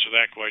going to answer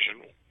that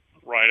question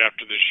right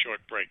after this short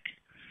break.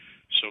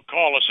 So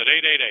call us at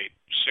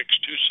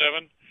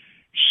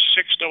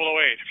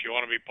 888-627-6008 if you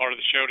want to be part of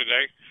the show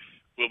today.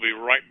 We'll be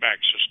right back,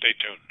 so stay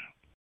tuned.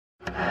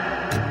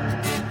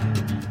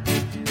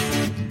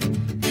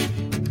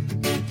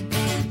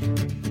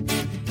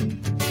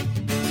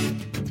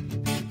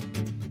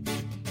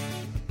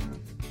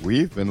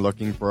 We've been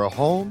looking for a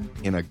home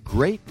in a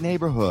great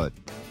neighborhood,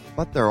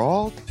 but they're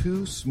all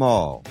too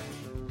small.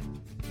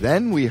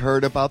 Then we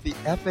heard about the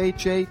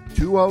FHA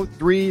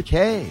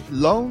 203K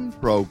loan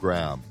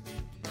program,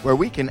 where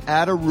we can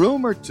add a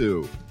room or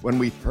two when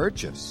we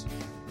purchase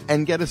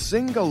and get a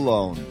single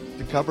loan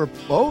to cover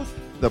both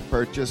the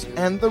purchase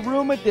and the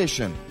room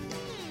addition.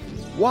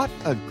 What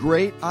a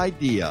great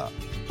idea!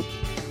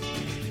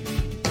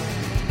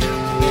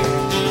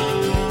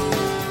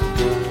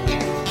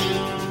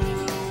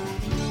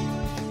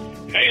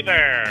 Hey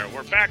there,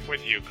 we're back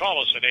with you.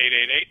 Call us at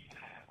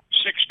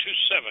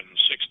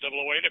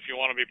 888-627-6008 if you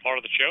want to be part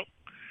of the show.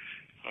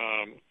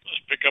 Let's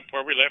pick up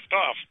where we left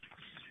off.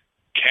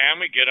 Can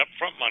we get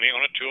upfront money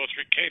on a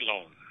 203K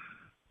loan?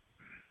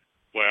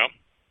 Well,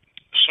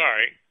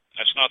 sorry,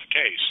 that's not the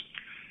case.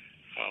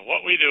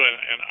 What we do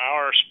in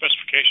our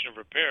specification of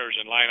repairs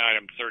in line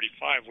item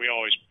 35, we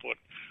always put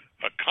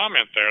a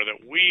comment there that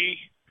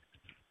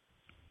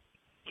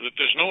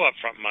there's no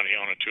upfront money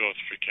on a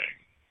 203K.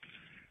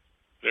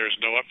 There's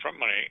no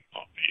upfront money.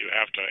 You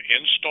have to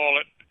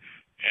install it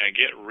and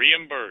get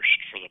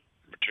reimbursed for the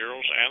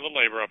materials and the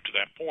labor up to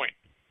that point.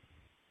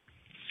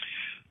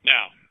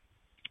 Now,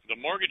 the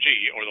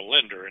mortgagee, or the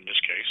lender in this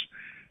case,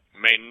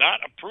 may not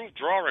approve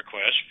draw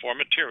requests for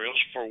materials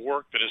for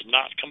work that is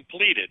not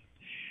completed,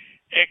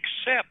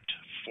 except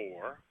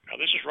for, now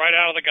this is right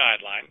out of the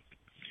guideline,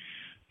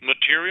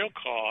 material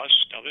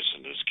costs, now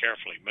listen to this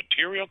carefully,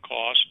 material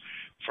costs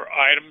for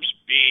items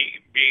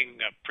being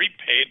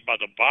prepaid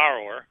by the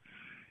borrower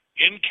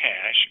in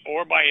cash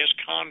or by his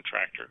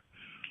contractor,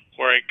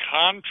 where a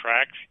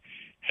contract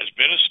has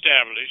been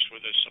established with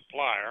a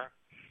supplier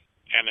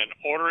and an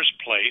order is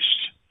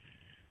placed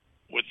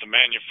with the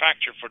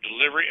manufacturer for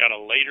delivery at a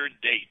later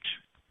date.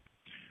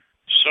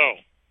 So,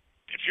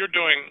 if you're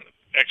doing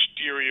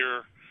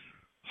exterior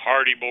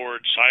hardy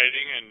board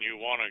siding and you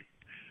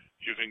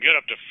can get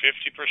up to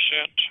 50%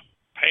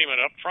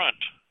 payment up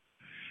front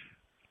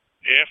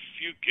if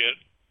you get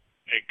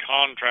a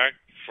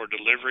contract for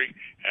delivery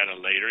at a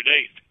later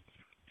date.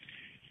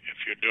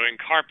 If you're doing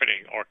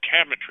carpeting or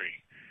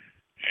cabinetry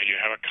and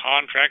you have a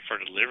contract for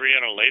delivery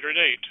at a later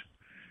date,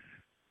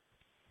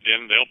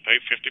 then they'll pay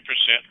 50%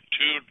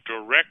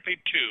 directly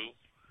to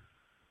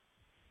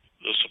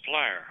the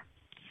supplier.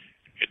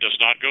 It does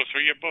not go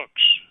through your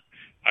books.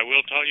 I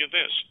will tell you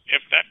this,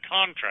 if that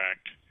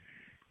contract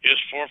is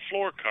for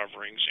floor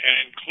coverings and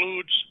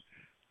includes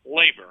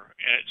labor,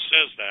 and it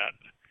says that,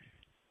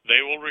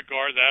 they will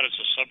regard that as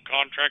a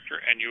subcontractor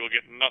and you will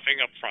get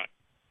nothing up front.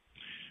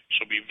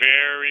 So be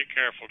very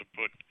careful to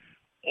put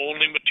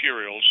only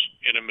materials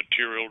in a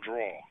material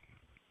draw.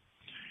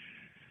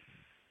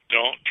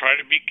 Don't try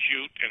to be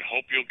cute and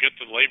hope you'll get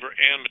the labor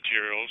and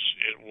materials.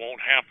 It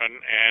won't happen,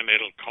 and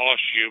it'll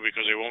cost you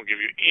because they won't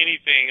give you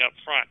anything up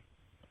front.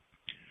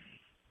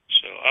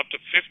 So up to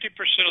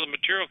 50% of the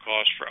material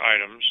costs for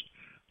items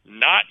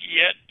not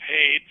yet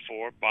paid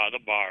for by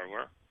the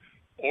borrower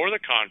or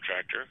the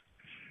contractor,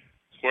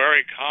 where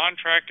a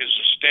contract is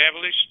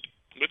established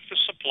with the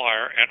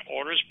supplier and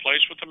orders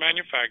placed with the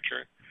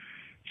manufacturer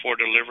for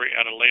delivery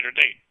at a later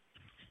date.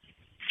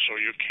 So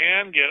you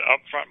can get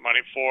upfront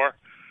money for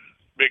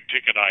big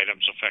ticket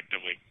items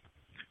effectively,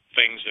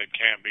 things that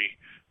can't be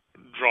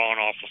drawn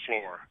off the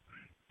floor.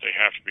 They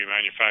have to be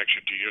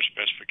manufactured to your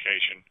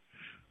specification,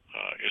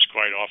 is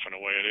quite often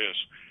the way it is.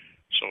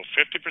 So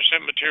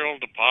 50% material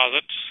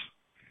deposits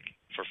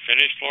for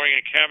finished flooring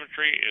and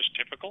cabinetry is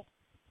typical,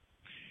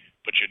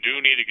 but you do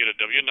need to get a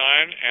W-9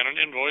 and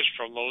an invoice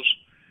from those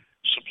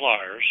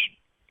suppliers.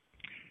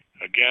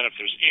 Again, if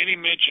there's any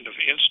mention of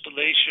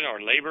installation or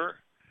labor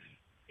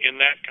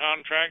in that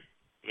contract,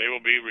 they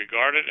will be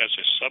regarded as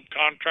a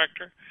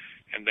subcontractor,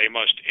 and they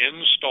must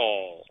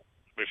install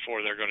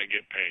before they're going to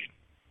get paid.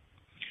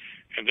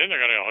 And then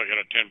they're going to get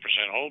a 10%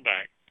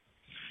 holdback.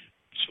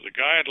 So the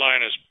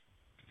guideline is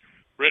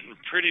written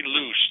pretty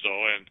loose,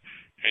 though, and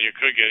you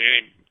could get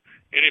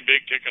any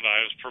big ticket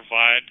items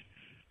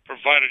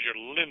provided your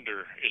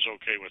lender is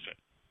okay with it.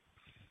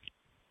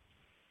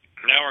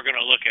 Now we're going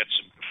to look at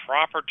some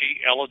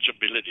property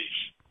eligibilities.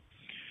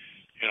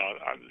 You know,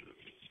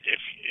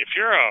 if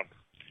you're a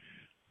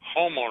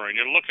homeowner and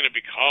you're looking to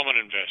become an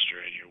investor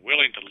and you're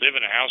willing to live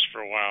in a house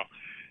for a while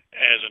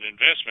as an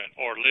investment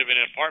or live in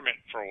an apartment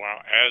for a while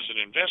as an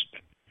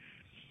investment,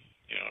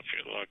 you know, if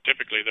you look,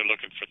 typically they're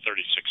looking for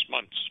 36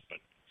 months, but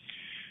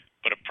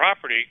a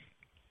property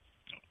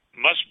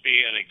must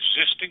be an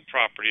existing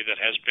property that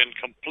has been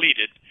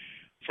completed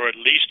for at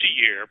least a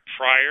year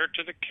prior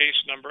to the case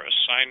number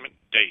assignment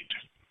date.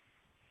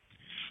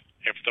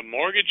 If the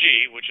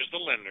mortgagee, which is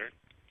the lender,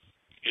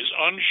 is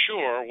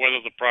unsure whether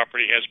the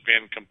property has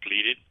been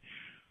completed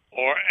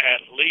or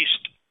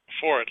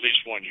for at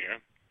least 1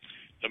 year,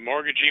 the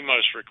mortgagee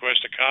must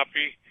request a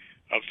copy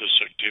of the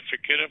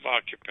certificate of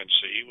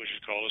occupancy, which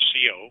is called a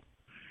CO,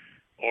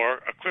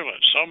 or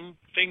equivalent,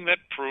 something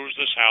that proves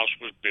this house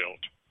was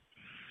built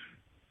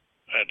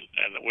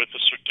and with a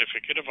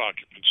certificate of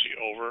occupancy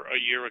over a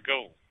year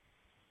ago.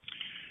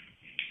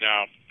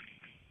 Now,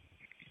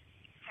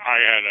 I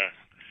had an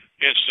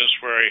instance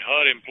where a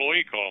HUD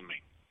employee called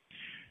me,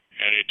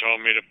 and he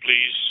told me to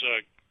please,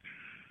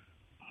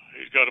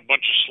 he's got a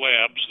bunch of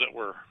slabs that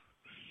were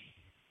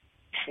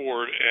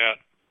poured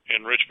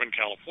in Richmond,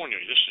 California.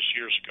 This is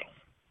years ago.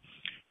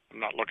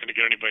 I'm not looking to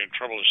get anybody in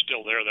trouble. They're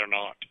still there. They're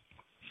not.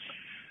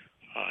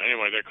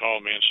 Anyway, they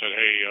called me and said,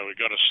 hey, we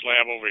got a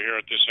slab over here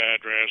at this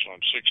address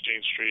on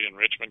 16th Street in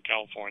Richmond,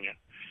 California.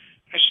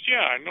 I said,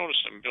 yeah, I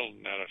noticed them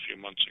building that a few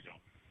months ago.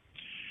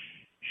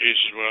 He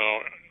said,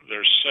 well,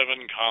 there's 7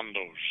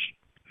 condos,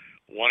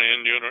 1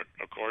 end unit,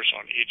 of course,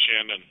 on each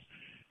end, and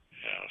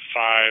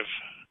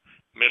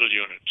 5 middle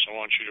units. I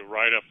want you to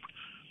write up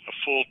a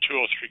full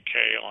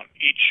 203K on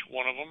each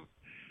one of them.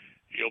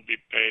 You'll be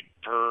paid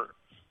per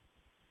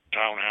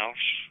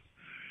townhouse.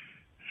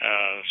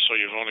 So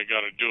you've only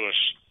got to do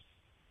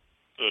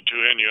the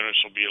 2 end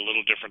units will be a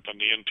little different than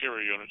the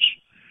interior units,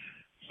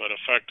 but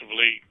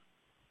effectively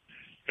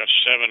got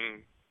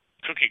 7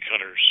 cookie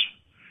cutters.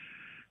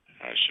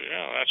 I said,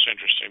 oh, that's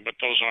interesting, but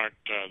those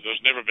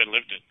never been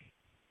lived in.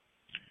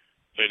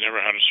 They never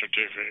had a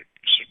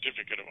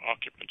certificate of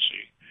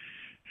occupancy.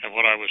 And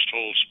what I was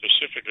told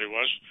specifically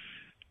was,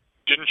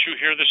 didn't you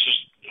hear this is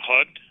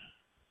HUD?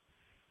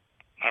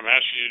 I'm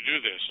asking you to do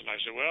this. And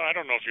I said, well, I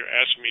don't know if you're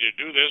asking me to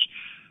do this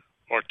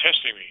or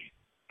testing me.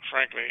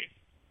 Frankly,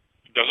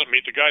 it doesn't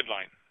meet the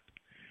guideline.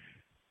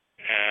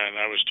 And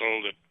I was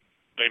told that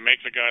they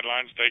make the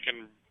guidelines, they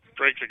can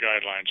break the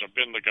guidelines or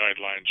bend the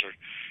guidelines. Or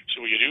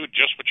so will you do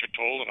just what you're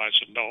told? And I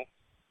said, no,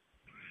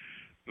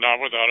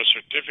 not without a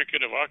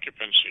certificate of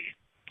occupancy.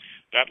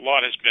 That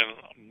lot has been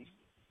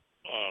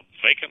a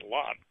vacant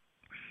lot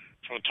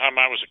from the time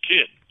I was a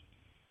kid.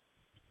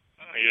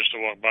 I used to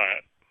walk by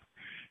it,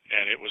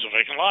 and it was a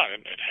vacant lot,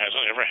 and it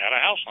hasn't ever had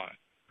a house on it.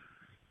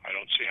 I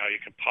don't see how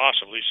you can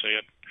possibly say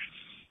it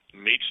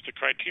meets the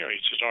criteria.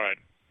 He says, all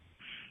right,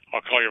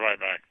 I'll call you right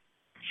back.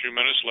 A few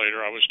minutes later,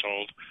 I was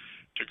told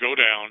to go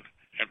down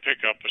and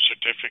pick up a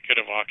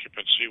certificate of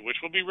occupancy, which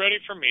will be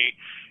ready for me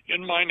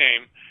in my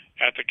name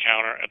at the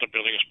counter at the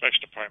Building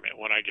Inspection Department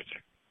when I get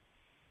there.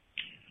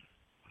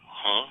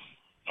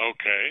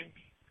 Okay.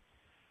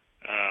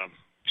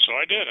 So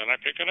I did, and I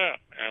picked it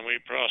up, and we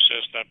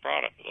processed that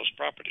product, those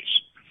properties.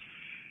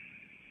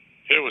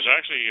 It was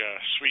actually a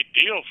sweet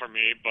deal for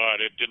me, but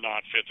it did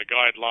not fit the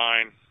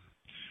guideline.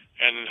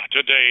 And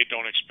today,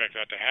 don't expect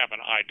that to happen.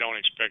 I don't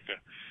expect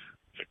the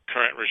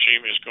current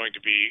regime is going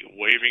to be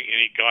waiving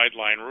any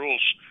guideline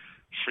rules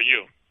for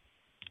you.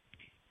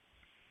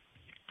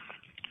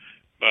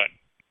 But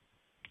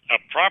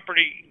a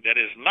property that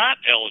is not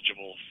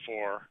eligible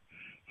for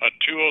a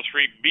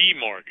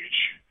 203B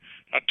mortgage.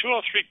 A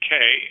 203K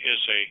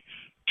is a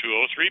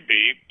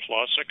 203B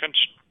plus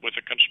with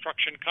a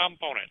construction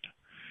component.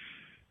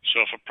 So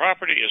if a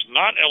property is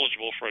not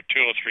eligible for a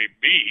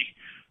 203B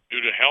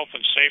due to health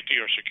and safety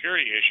or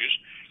security issues,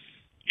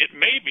 it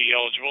may be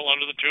eligible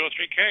under the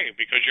 203K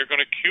because you're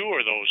going to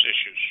cure those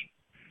issues.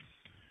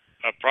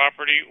 A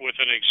property with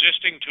an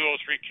existing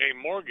 203K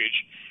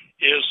mortgage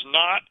is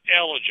not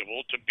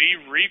eligible to be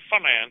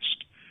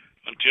refinanced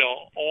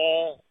until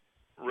all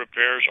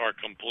repairs are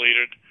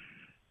completed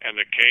and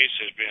the case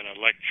has been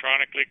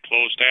electronically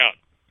closed out.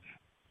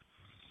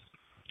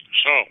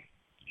 So,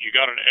 you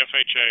got an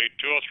FHA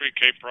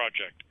 203K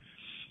project.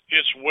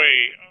 It's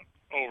way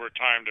over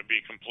time to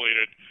be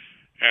completed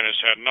and has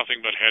had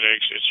nothing but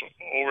headaches. It's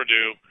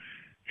overdue,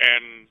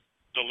 and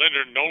the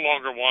lender no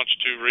longer wants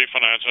to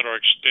refinance it or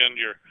extend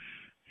your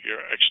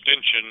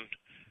extension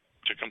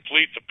to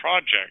complete the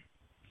project.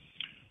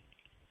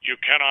 You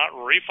cannot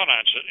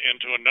refinance it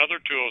into another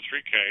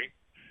 203K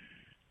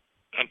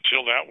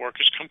until that work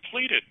is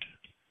completed.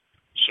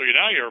 So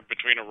now you're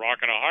between a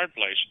rock and a hard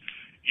place.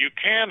 You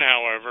can,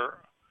 however,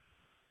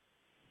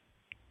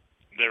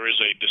 there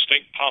is a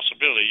distinct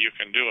possibility you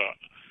can do a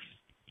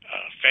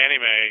Fannie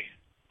Mae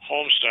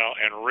home style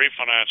and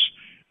refinance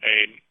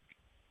a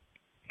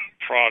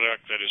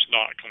product that is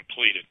not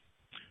completed,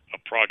 a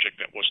project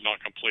that was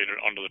not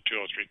completed under the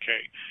 203K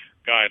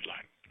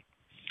guideline.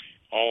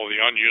 All of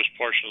the unused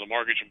portion of the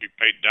mortgage will be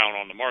paid down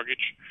on the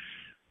mortgage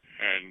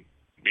and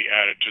be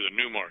added to the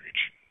new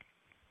mortgage.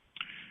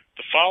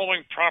 The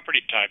following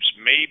property types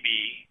may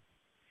be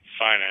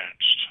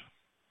financed: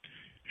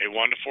 a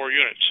 1 to 4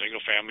 unit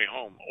single family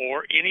home,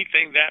 or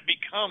anything that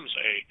becomes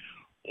a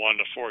 1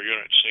 to 4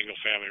 unit single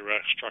family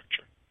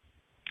structure.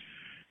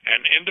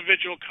 An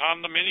individual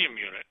condominium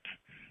unit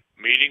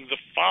meeting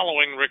the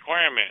following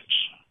requirements.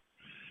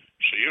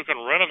 So you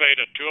can renovate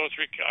a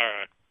 203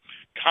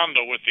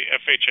 condo with the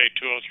FHA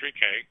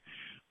 203K,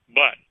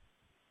 but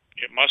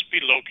it must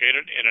be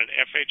located in an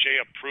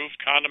FHA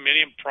approved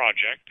condominium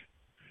project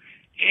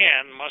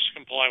and must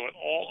comply with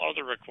all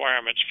other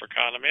requirements for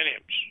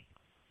condominiums.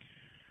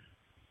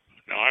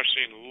 Now, I've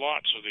seen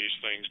lots of these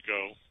things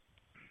go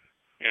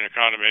in a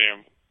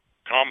condominium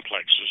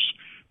complexes,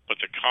 but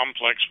the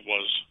complex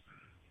was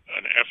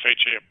an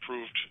FHA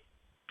approved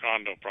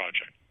condo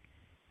project.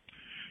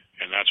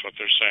 And that's what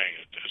they're saying,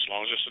 as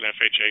long as it's an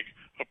FHA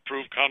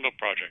approved condo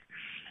project.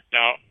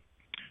 Now,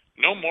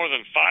 no more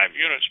than 5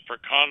 units per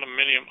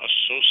condominium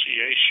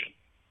association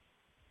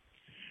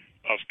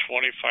of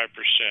 25%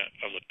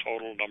 of the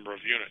total number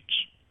of units.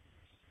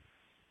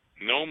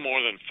 No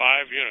more than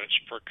 5 units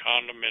per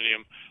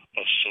condominium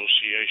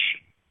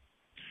association,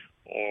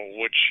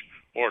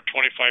 or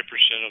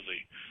 25% of the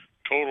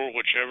total,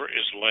 whichever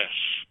is less.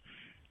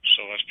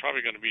 So that's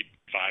probably going to be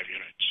 5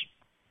 units.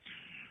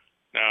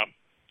 Now,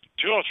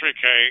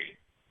 203K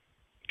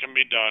can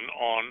be done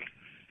on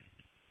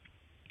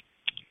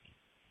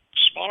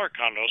smaller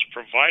condos,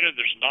 provided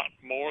there's not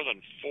more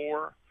than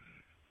 4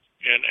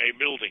 in a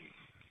building.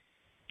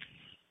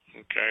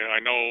 Okay, I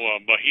know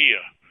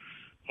Bahia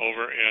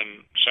over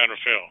in Santa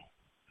Fe,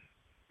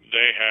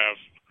 they have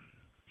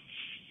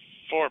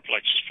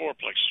fourplexes.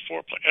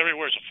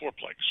 Everywhere's a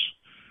fourplex.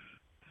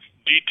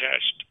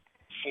 Detached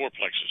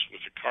fourplexes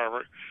with a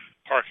car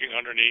parking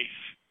underneath,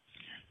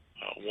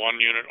 1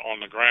 unit on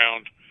the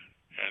ground,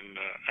 and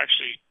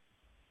actually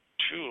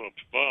 2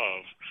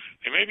 above.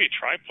 They may be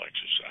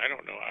triplexes. I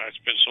don't know.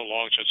 It's been so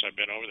long since I've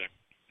been over there.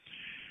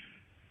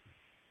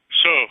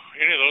 So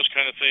any of those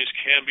kind of things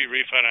can be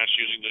refinanced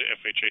using the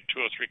FHA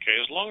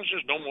 203K as long as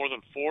there's no more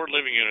than 4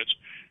 living units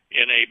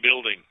in a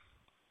building.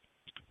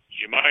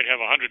 You might have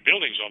 100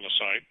 buildings on the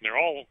site, and they're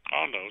all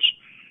condos,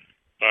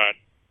 but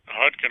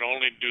HUD can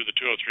only do the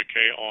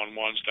 203K on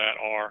ones that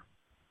are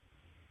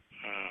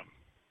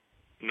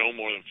no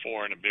more than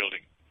 4 in a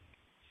building.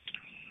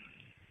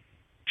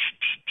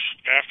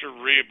 After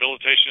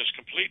rehabilitation is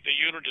complete, the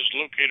unit is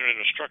located in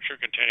a structure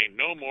containing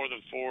no more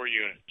than 4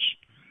 units.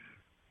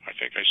 I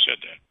think I said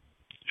that.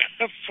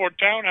 For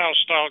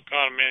townhouse-style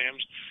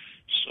condominiums,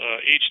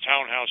 each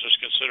townhouse is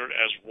considered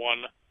as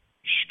one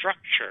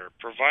structure,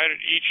 provided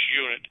each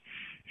unit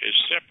is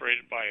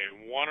separated by a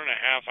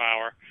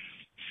 1.5-hour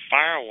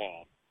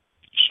firewall.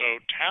 So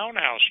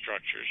townhouse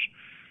structures,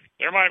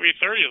 there might be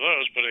 30 of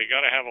those, but they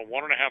got to have a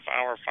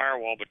 1.5-hour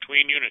firewall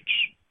between units.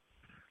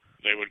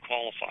 They would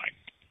qualify.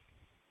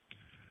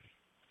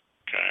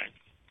 Okay.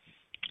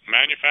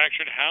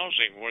 Manufactured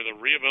housing, where the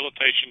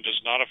rehabilitation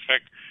does not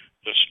affect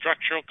the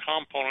structural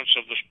components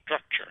of the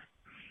structure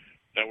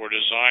that were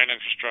designed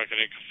and constructed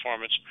in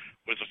conformance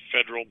with the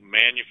federal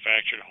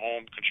manufactured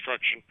home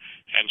construction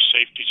and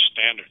safety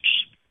standards.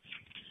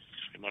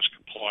 They must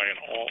comply in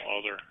all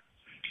other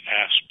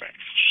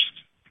aspects.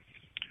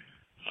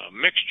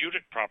 Mixed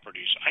unit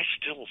properties, I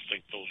still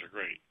think those are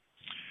great.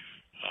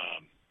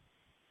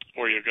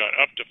 Where you've got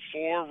up to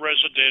 4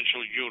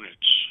 residential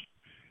units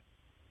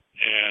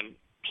and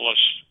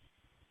plus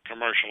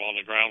commercial on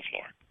the ground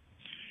floor.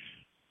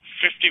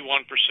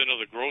 51% of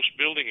the gross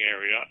building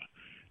area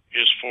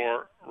is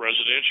for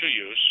residential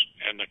use,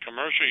 and the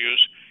commercial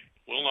use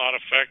will not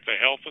affect the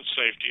health and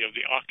safety of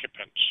the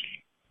occupants,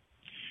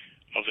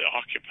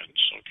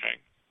 okay?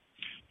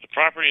 The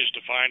property is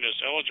defined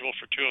as eligible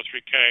for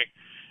 203K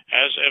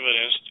as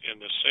evidenced in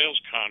the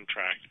sales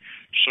contract,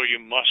 so you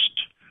must,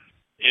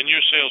 in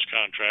your sales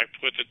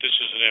contract, put that this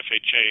is an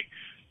FHA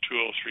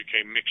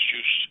 203K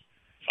mixed-use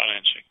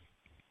financing.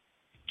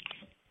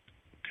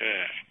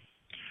 Okay.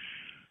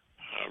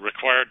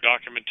 Required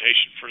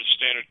documentation for the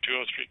standard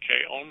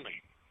 203K only.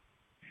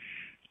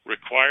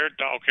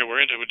 Okay,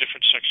 we're into a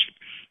different section.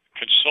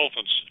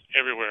 Consultants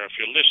everywhere. If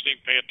you're listening,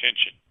 pay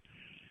attention.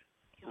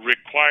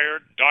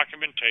 Required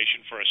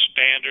documentation for a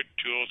standard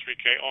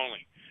 203K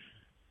only.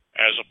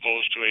 as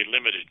opposed to a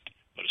limited.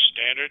 But a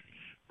standard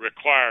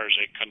requires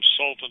a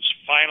consultant's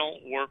final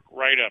work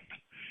write-up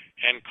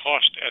and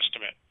cost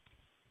estimate.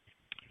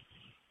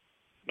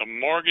 The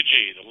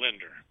mortgagee, the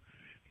lender,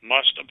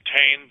 must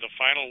obtain the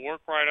final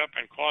work write-up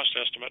and cost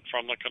estimate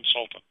from the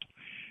consultant.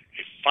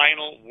 A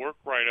final work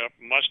write-up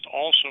must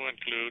also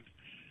include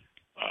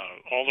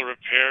all the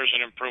repairs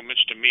and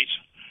improvements to meet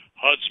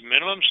HUD's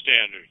minimum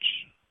standards.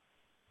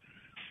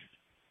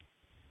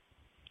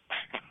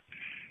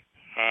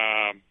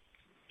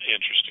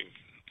 Interesting.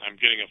 I'm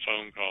getting a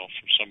phone call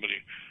from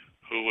somebody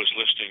who was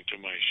listening to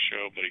my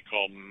show, but he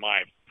called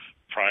my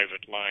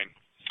private line.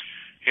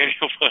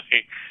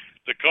 Anyway,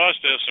 the cost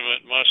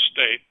estimate must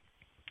state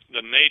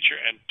the nature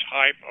and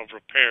type of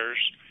repairs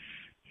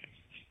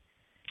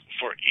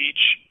for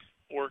each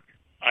work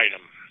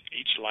item,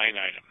 each line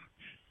item,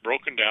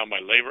 broken down by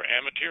labor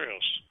and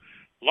materials.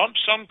 Lump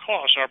sum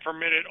costs are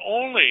permitted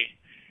only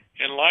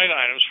in line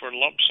items where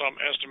lump sum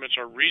estimates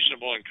are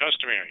reasonable and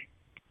customary.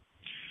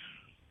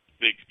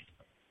 The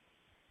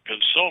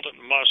consultant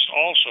must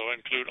also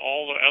include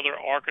all the other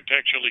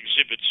architectural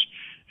exhibits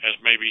as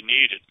may be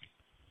needed.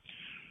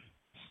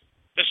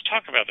 Let's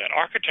talk about that.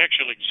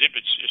 Architectural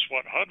exhibits is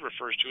what HUD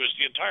refers to as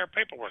the entire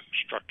paperwork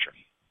structure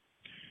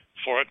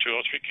for a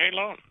 203K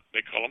loan.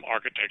 They call them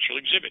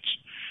architectural exhibits.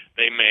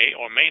 They may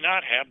or may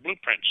not have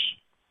blueprints.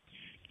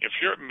 If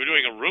you're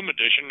doing a room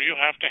addition, you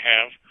have to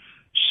have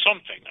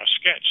something, a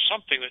sketch,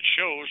 something that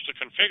shows the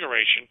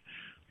configuration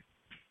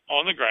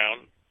on the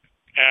ground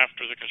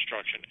after the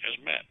construction is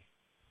met,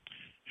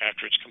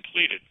 after it's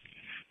completed,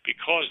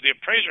 because the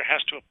appraiser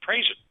has to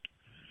appraise it.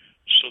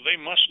 So they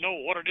must know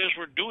what it is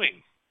we're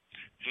doing.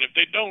 And if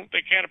they don't,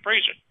 they can't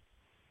appraise it.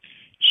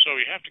 So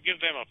you have to give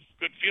them a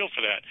good feel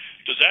for that.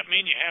 Does that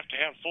mean you have to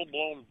have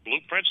full-blown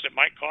blueprints that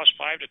might cost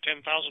 $5,000 to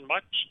 $10,000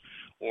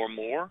 or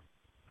more?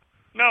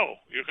 No,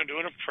 you can do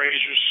an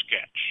appraiser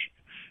sketch.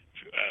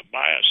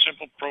 Buy a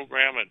simple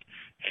program and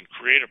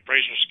create an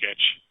appraiser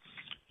sketch.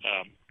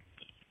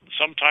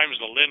 Sometimes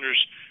the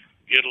lenders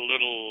get a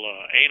little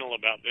anal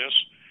about this,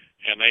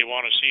 and they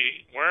want to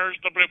see, where's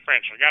the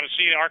blueprints? I got to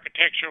see the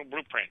architectural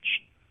blueprints,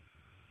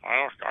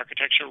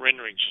 architectural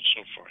renderings, and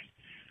so forth.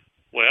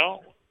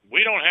 Well,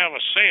 we don't have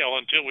a sale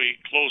until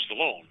we close the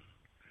loan.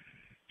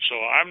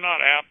 So I'm not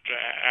apt to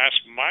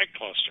ask my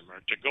customer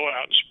to go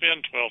out and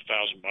spend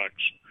 $12,000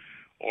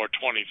 or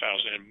 $20,000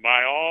 and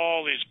buy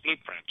all these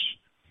blueprints.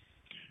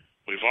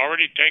 We've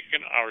already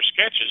taken our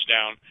sketches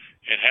down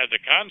and had the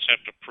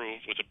concept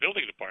approved with the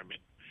building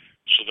department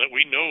so that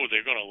we know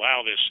they're going to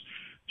allow this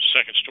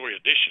second-story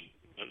addition.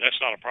 And that's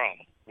not a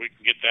problem. We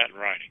can get that in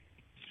writing.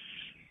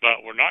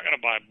 But we're not going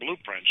to buy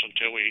blueprints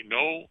until we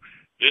know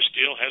this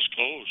deal has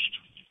closed.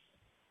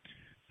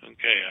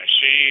 Okay, I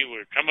see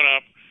we're coming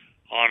up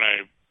on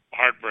a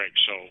hard break,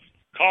 so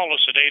call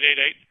us at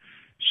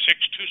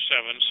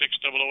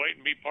 888-627-6008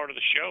 and be part of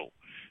the show.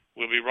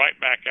 We'll be right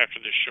back after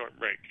this short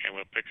break, and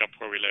we'll pick up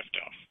where we left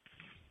off.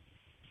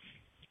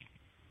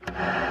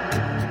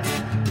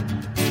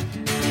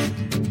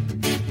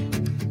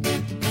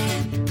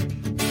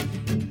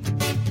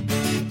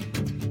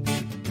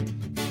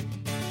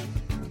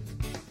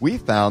 We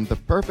found the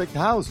perfect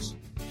house,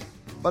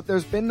 but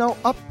there's been no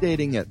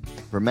updating it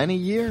for many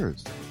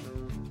years.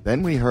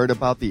 Then we heard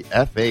about the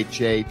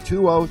FHA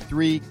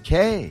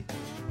 203K,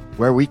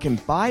 where we can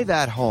buy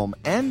that home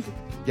and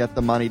get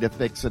the money to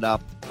fix it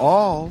up,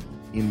 all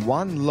in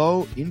one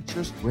low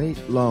interest rate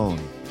loan.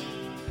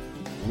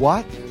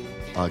 What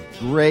a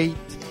great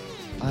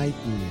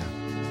idea.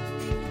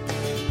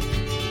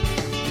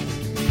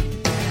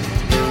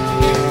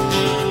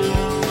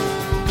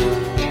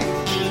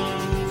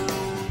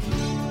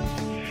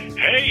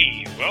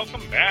 Hey,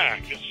 welcome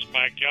back. This is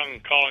Mike Young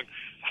calling.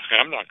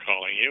 I'm not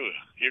calling you.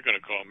 You're going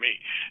to call me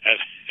at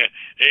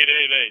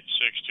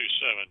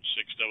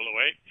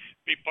 888-627-6008.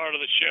 Be part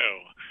of the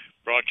show.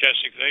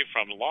 Broadcasting today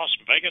from Las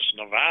Vegas,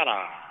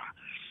 Nevada.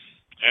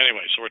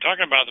 Anyway, so we're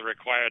talking about the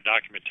required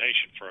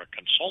documentation for a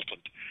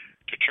consultant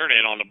to turn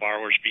in on the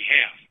borrower's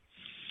behalf.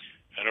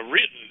 And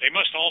they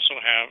must also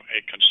have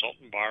a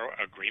consultant-borrower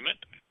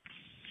agreement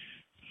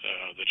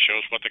that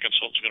shows what the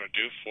consultant's going to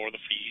do for the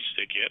fees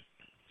they get.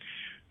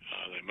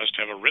 They must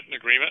have a written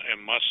agreement and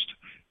must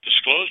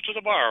disclose to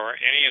the borrower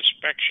any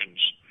inspections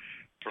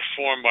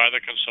performed by the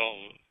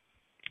consultant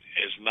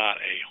is not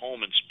a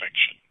home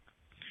inspection.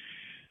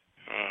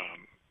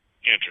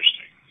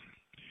 Interesting.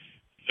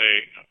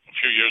 A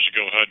few years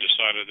ago, HUD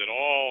decided that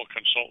all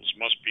consultants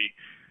must be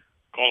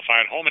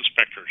qualified home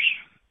inspectors,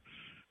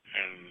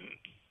 and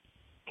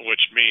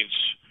which means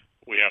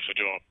we have to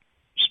do a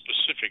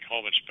specific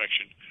home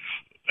inspection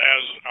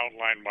as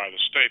outlined by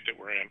the state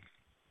that we're in.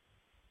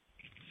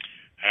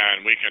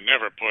 And we can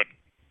never put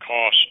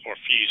costs or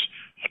fees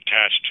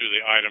attached to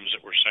the items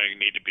that we're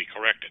saying need to be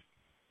corrected.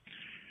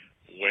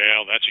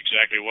 Well, that's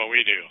exactly what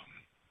we do.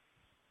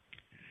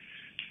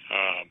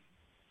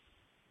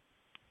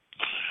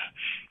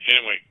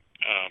 Anyway,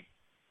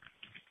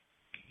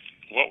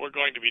 what we're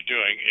going to be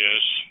doing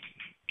is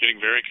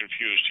getting very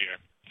confused here.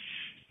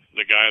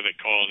 The guy that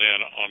called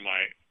in on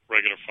my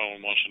regular phone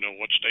wants to know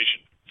what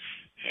station.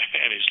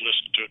 and he's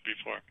listened to it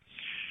before.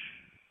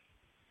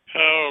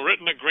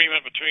 Written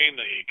agreement between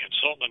the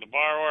consultant and the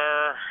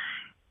borrower.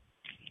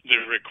 The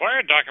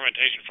required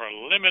documentation for a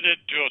limited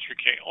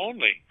 203K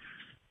only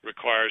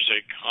requires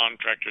a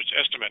contractor's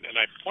estimate. And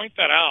I point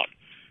that out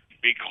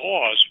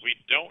because we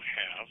don't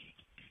have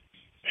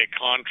a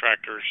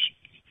contractor's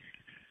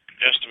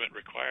estimate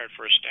required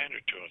for a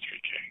standard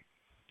 203K.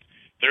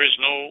 There is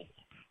no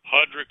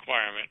HUD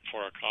requirement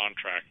for a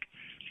contract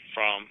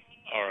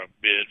or a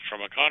bid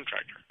from a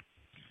contractor.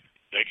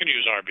 They can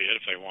use our bid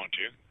if they want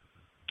to.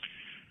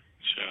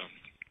 So,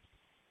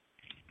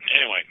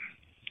 anyway,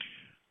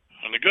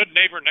 on the Good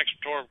Neighbor Next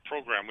Door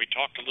program, we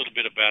talked a little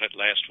bit about it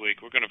last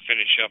week. We're going to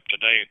finish up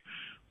today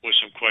with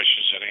some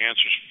questions and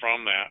answers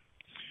from that.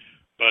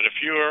 But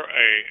if you're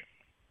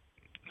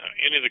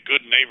any of the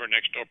Good Neighbor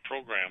Next Door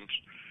programs,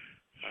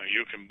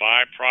 you can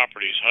buy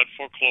properties, HUD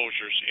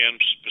foreclosures, in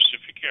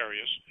specific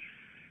areas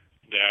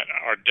that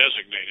are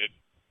designated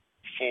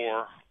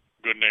for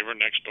Good Neighbor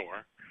Next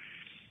Door.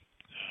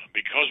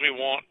 Because we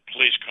want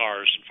police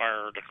cars and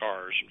fire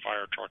cars and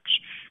fire trucks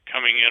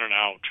coming in and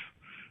out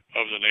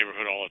of the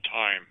neighborhood all the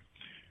time,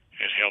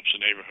 it helps the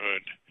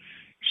neighborhood.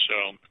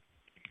 So,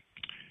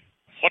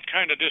 what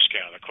kind of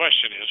discount? The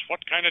question is,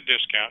 what kind of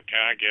discount can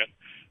I get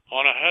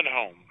on a HUD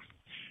home?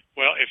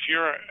 Well, if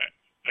you're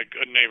a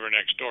Good Neighbor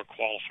Next Door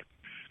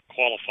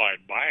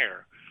qualified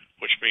buyer,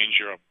 which means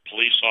you're a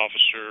police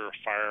officer,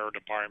 fire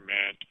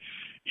department,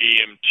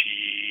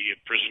 EMT,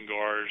 prison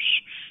guards,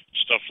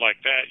 stuff like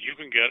that, you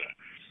can get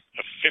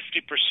a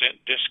 50%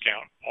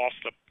 discount off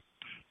the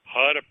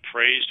HUD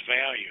appraised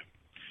value.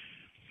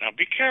 Now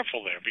be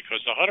careful there,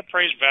 because the HUD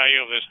appraised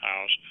value of this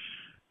house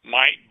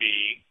might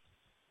be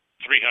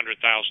 $300,000.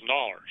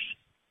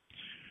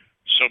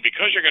 So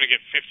because you're going to get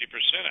 50%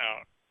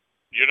 out,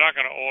 you're not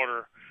going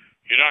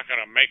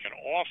to make an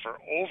offer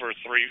over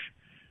 350.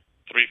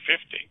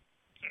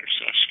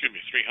 Excuse me,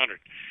 300.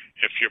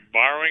 If you're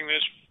borrowing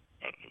this,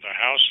 the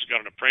house has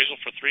got an appraisal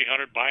for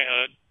 300 by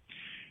HUD,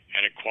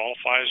 and it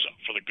qualifies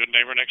for the Good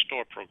Neighbor Next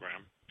Door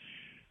program,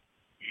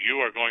 you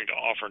are going to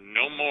offer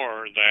no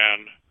more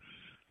than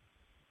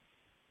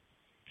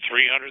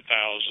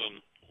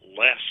 $300,000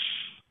 less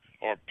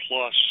or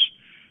plus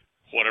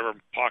whatever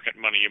pocket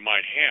money you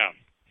might have.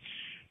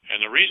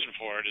 And the reason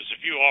for it is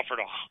if you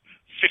offered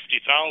 $50,000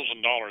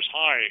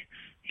 high,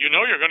 you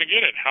know you're going to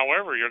get it.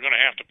 However, you're going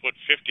to have to put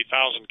 $50,000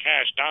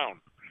 cash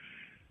down.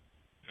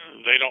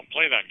 They don't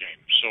play that game.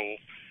 So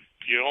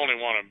you only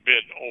want to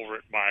bid over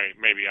it by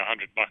maybe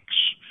 $100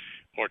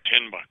 or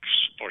 $10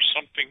 or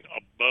something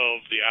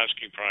above the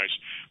asking price,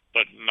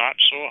 but not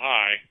so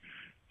high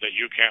that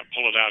you can't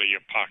pull it out of your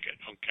pocket.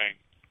 Okay.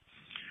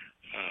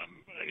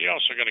 And you're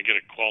also going to get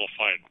a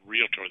qualified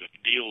realtor that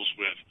deals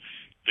with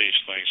these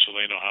things, so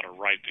they know how to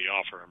write the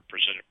offer and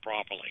present it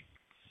properly.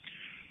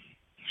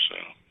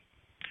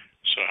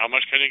 So how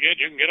much can you get?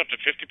 You can get up to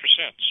 50%.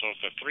 So if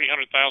the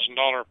 $300,000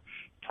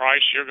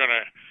 price,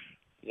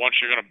 once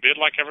you're going to bid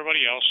like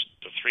everybody else,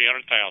 the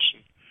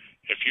 $300,000.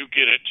 If you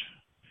get it,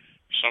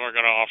 some are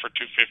going to offer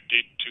 $250,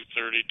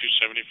 $230,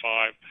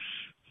 $275,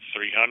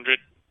 $300,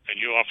 and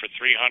you offer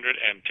 $310,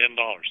 $300,010,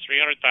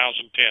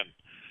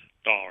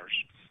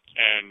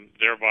 and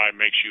thereby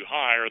makes you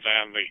higher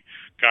than the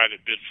guy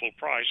that bid full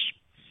price.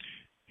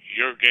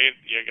 You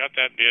got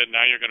that bid.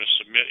 Now you're going to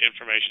submit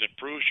information that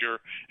proves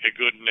you're a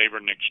Good Neighbor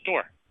Next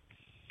Door.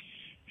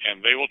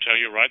 And they will tell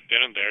you right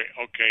then and there,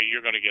 okay,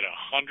 you're going to get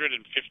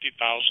 $150,000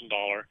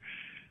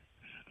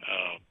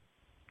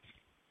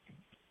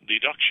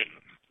 deduction.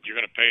 You're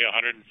going to pay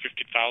 $150,000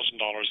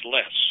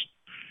 less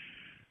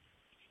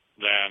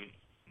than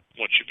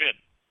what you bid.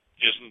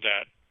 Isn't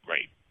that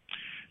great?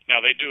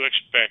 Now they do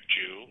expect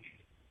you.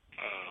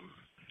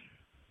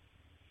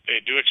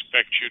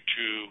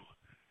 To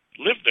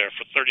live there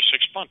for 36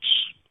 months.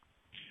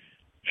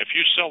 If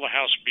you sell the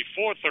house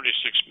before 36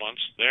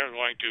 months, they're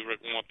going to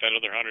want that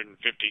other $150,000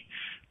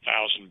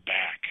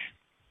 back.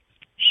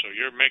 So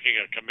you're making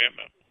a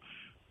commitment.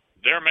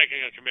 They're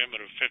making a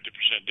commitment of 50%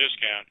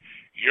 discount.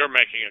 You're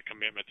making a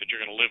commitment that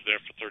you're going to live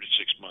there for 36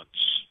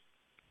 months.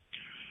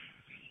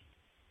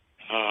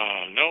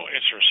 No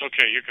interest.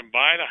 Okay, you can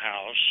buy the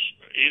house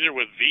either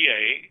with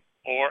VA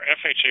or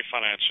FHA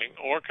financing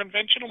or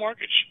conventional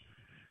mortgage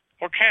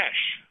or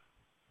cash.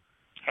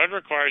 HUD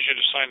requires you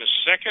to sign a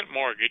second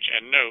mortgage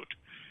and note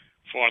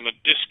for the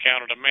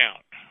discounted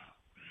amount,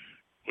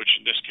 which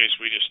in this case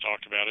we just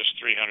talked about is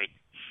 $150,000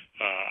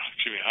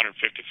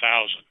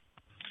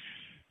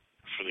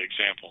 for the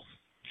example.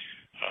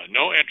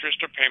 No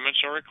interest or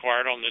payments are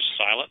required on this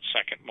silent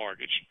second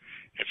mortgage.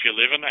 If you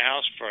live in the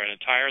house for an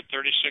entire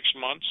 36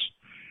 months,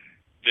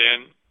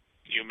 then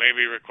you may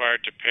be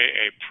required to pay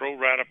a pro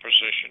rata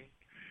portion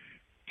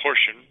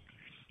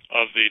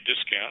of the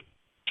discount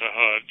to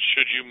HUD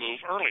should you move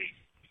early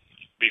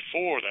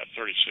before that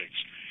 36.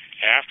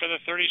 After the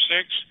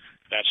 36,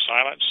 that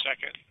silent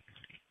second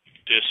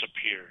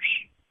disappears.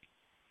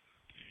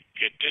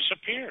 It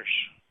disappears.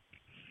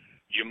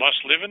 You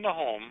must live in the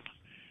home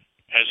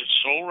as its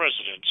sole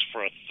residence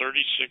for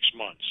 36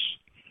 months.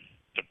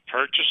 The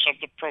purpose of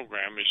the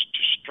program is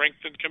to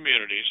strengthen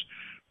communities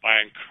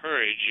by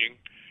encouraging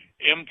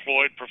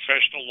employed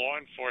professional law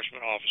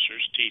enforcement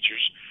officers,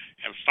 teachers,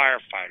 and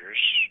firefighters.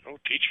 Oh,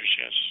 teachers,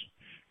 yes.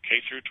 K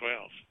through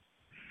 12.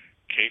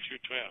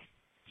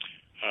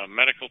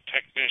 Medical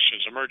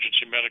technicians,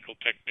 emergency medical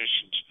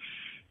technicians,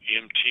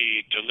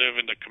 EMT, to live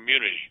in the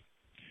community.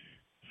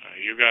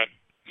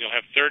 You'll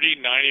have 30,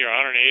 90, or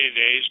 180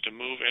 days to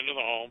move into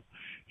the home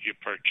you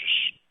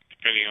purchase,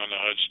 depending on the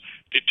HUD's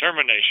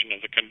determination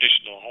of the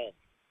condition of the home.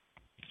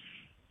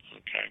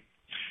 Okay.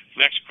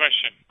 Next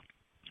question.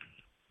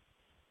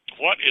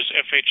 What is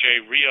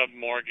FHA re-up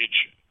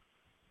mortgage?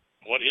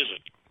 What is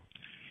it?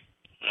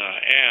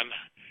 And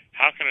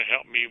how can it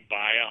help me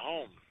buy a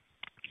home?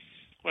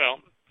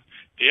 Well,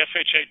 the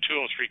FHA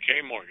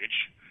 203K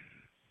mortgage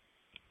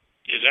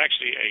is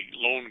actually a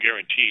loan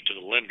guarantee to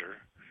the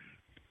lender,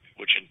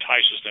 which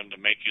entices them to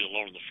make you the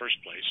loan in the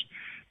first place.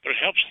 But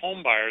it helps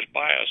home buyers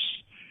buy a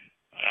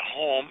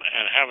home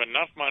and have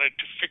enough money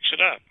to fix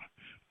it up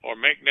or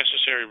make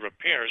necessary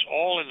repairs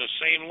all in the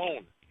same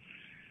loan.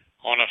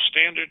 On a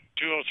standard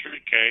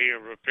 203K,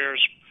 your repairs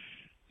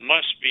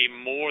must be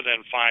more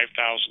than $5,000.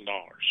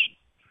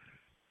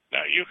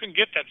 Now, you can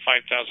get that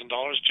 $5,000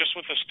 just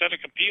with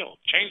aesthetic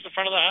appeal. Change the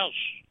front of the house.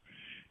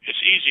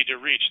 It's easy to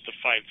reach the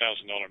 $5,000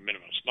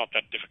 minimum. It's not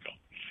that difficult.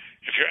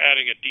 If you're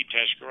adding a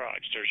detached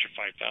garage, there's your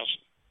 $5,000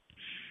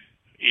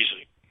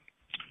 easily.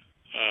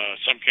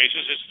 Some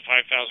cases, it's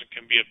 $5,000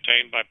 can be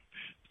obtained by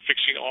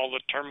fixing all the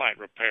termite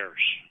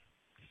repairs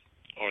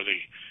or the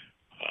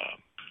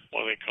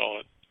what do they call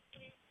it?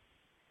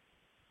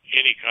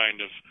 Any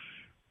kind of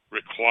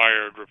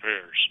required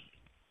repairs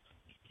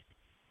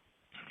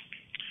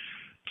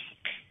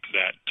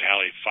that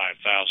tally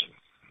 5,000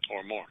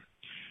 or more.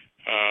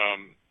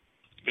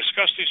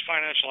 Discuss these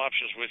financial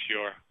options with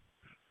your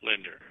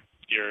lender.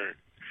 Your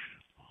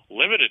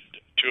limited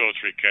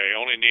 203K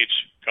only needs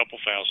a couple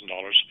 $1,000,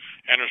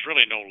 and there's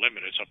really no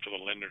limit. It's up to the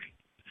lender.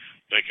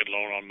 They could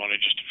loan on money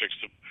just to fix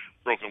the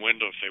broken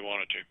window if they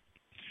wanted to.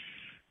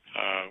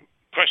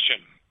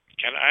 Question.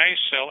 Can I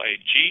sell a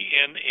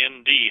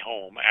GNND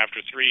home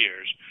after 3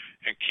 years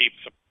and keep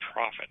the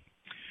profit?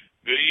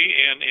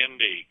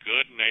 GNND,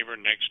 good neighbor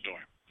next door.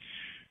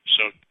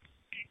 So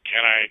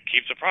can I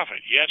keep the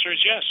profit? The answer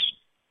is yes.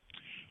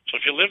 So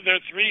if you live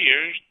there 3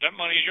 years, that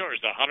money is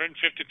yours. The $150,000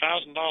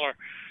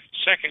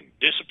 second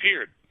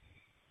disappeared.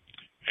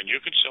 And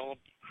you could sell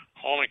a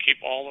home and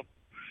keep all the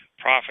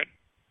profit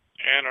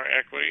and or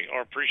equity or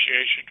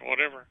appreciation,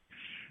 whatever.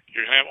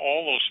 You're going to have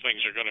all those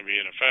things are going to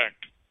be in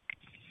effect.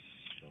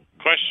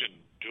 Question,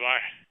 do I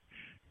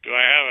have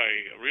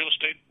a real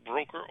estate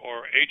broker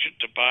or agent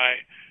to buy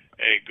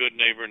a good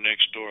neighbor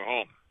next door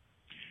home?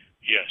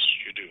 Yes,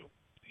 you do.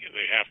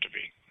 They have to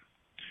be.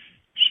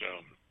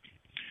 So,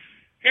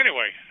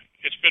 anyway,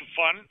 it's been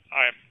fun.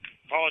 I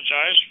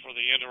apologize for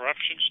the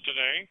interruptions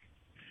today.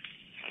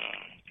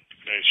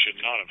 They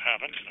should not have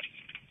happened.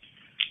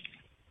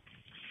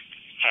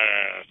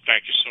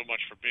 Thank you so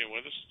much for being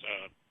with us.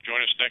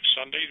 Join us next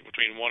Sunday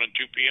between 1 and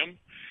 2 p.m.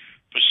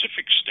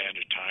 Pacific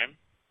Standard Time.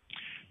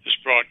 This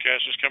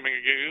broadcast is coming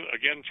to you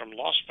again from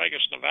Las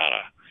Vegas,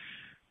 Nevada.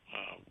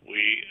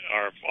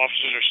 Our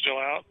offices are still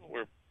out.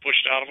 We're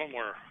pushed out of them.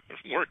 We're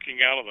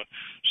working out of the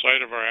side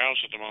of our house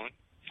at the moment.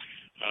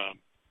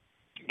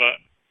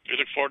 But we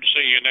look forward to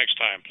seeing you next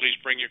time. Please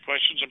bring your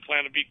questions and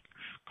plan to be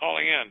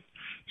calling in.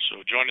 So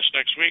join us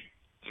next week,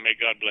 and may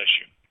God bless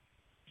you.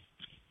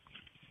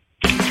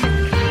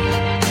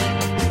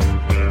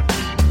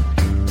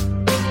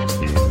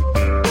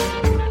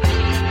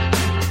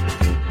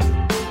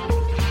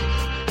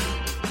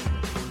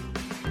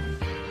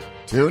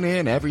 Tune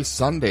in every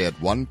Sunday at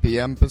 1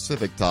 p.m.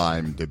 Pacific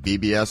Time to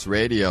BBS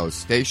Radio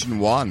Station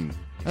 1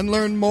 and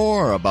learn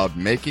more about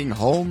making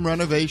home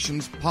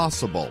renovations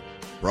possible,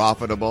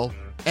 profitable,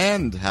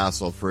 and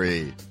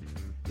hassle-free.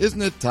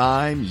 Isn't it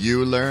time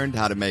you learned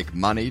how to make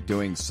money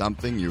doing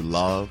something you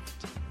loved?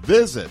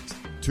 Visit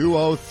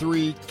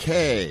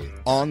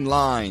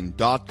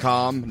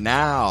 203konline.com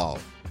now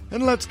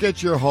and let's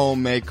get your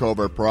home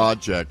makeover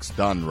projects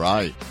done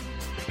right.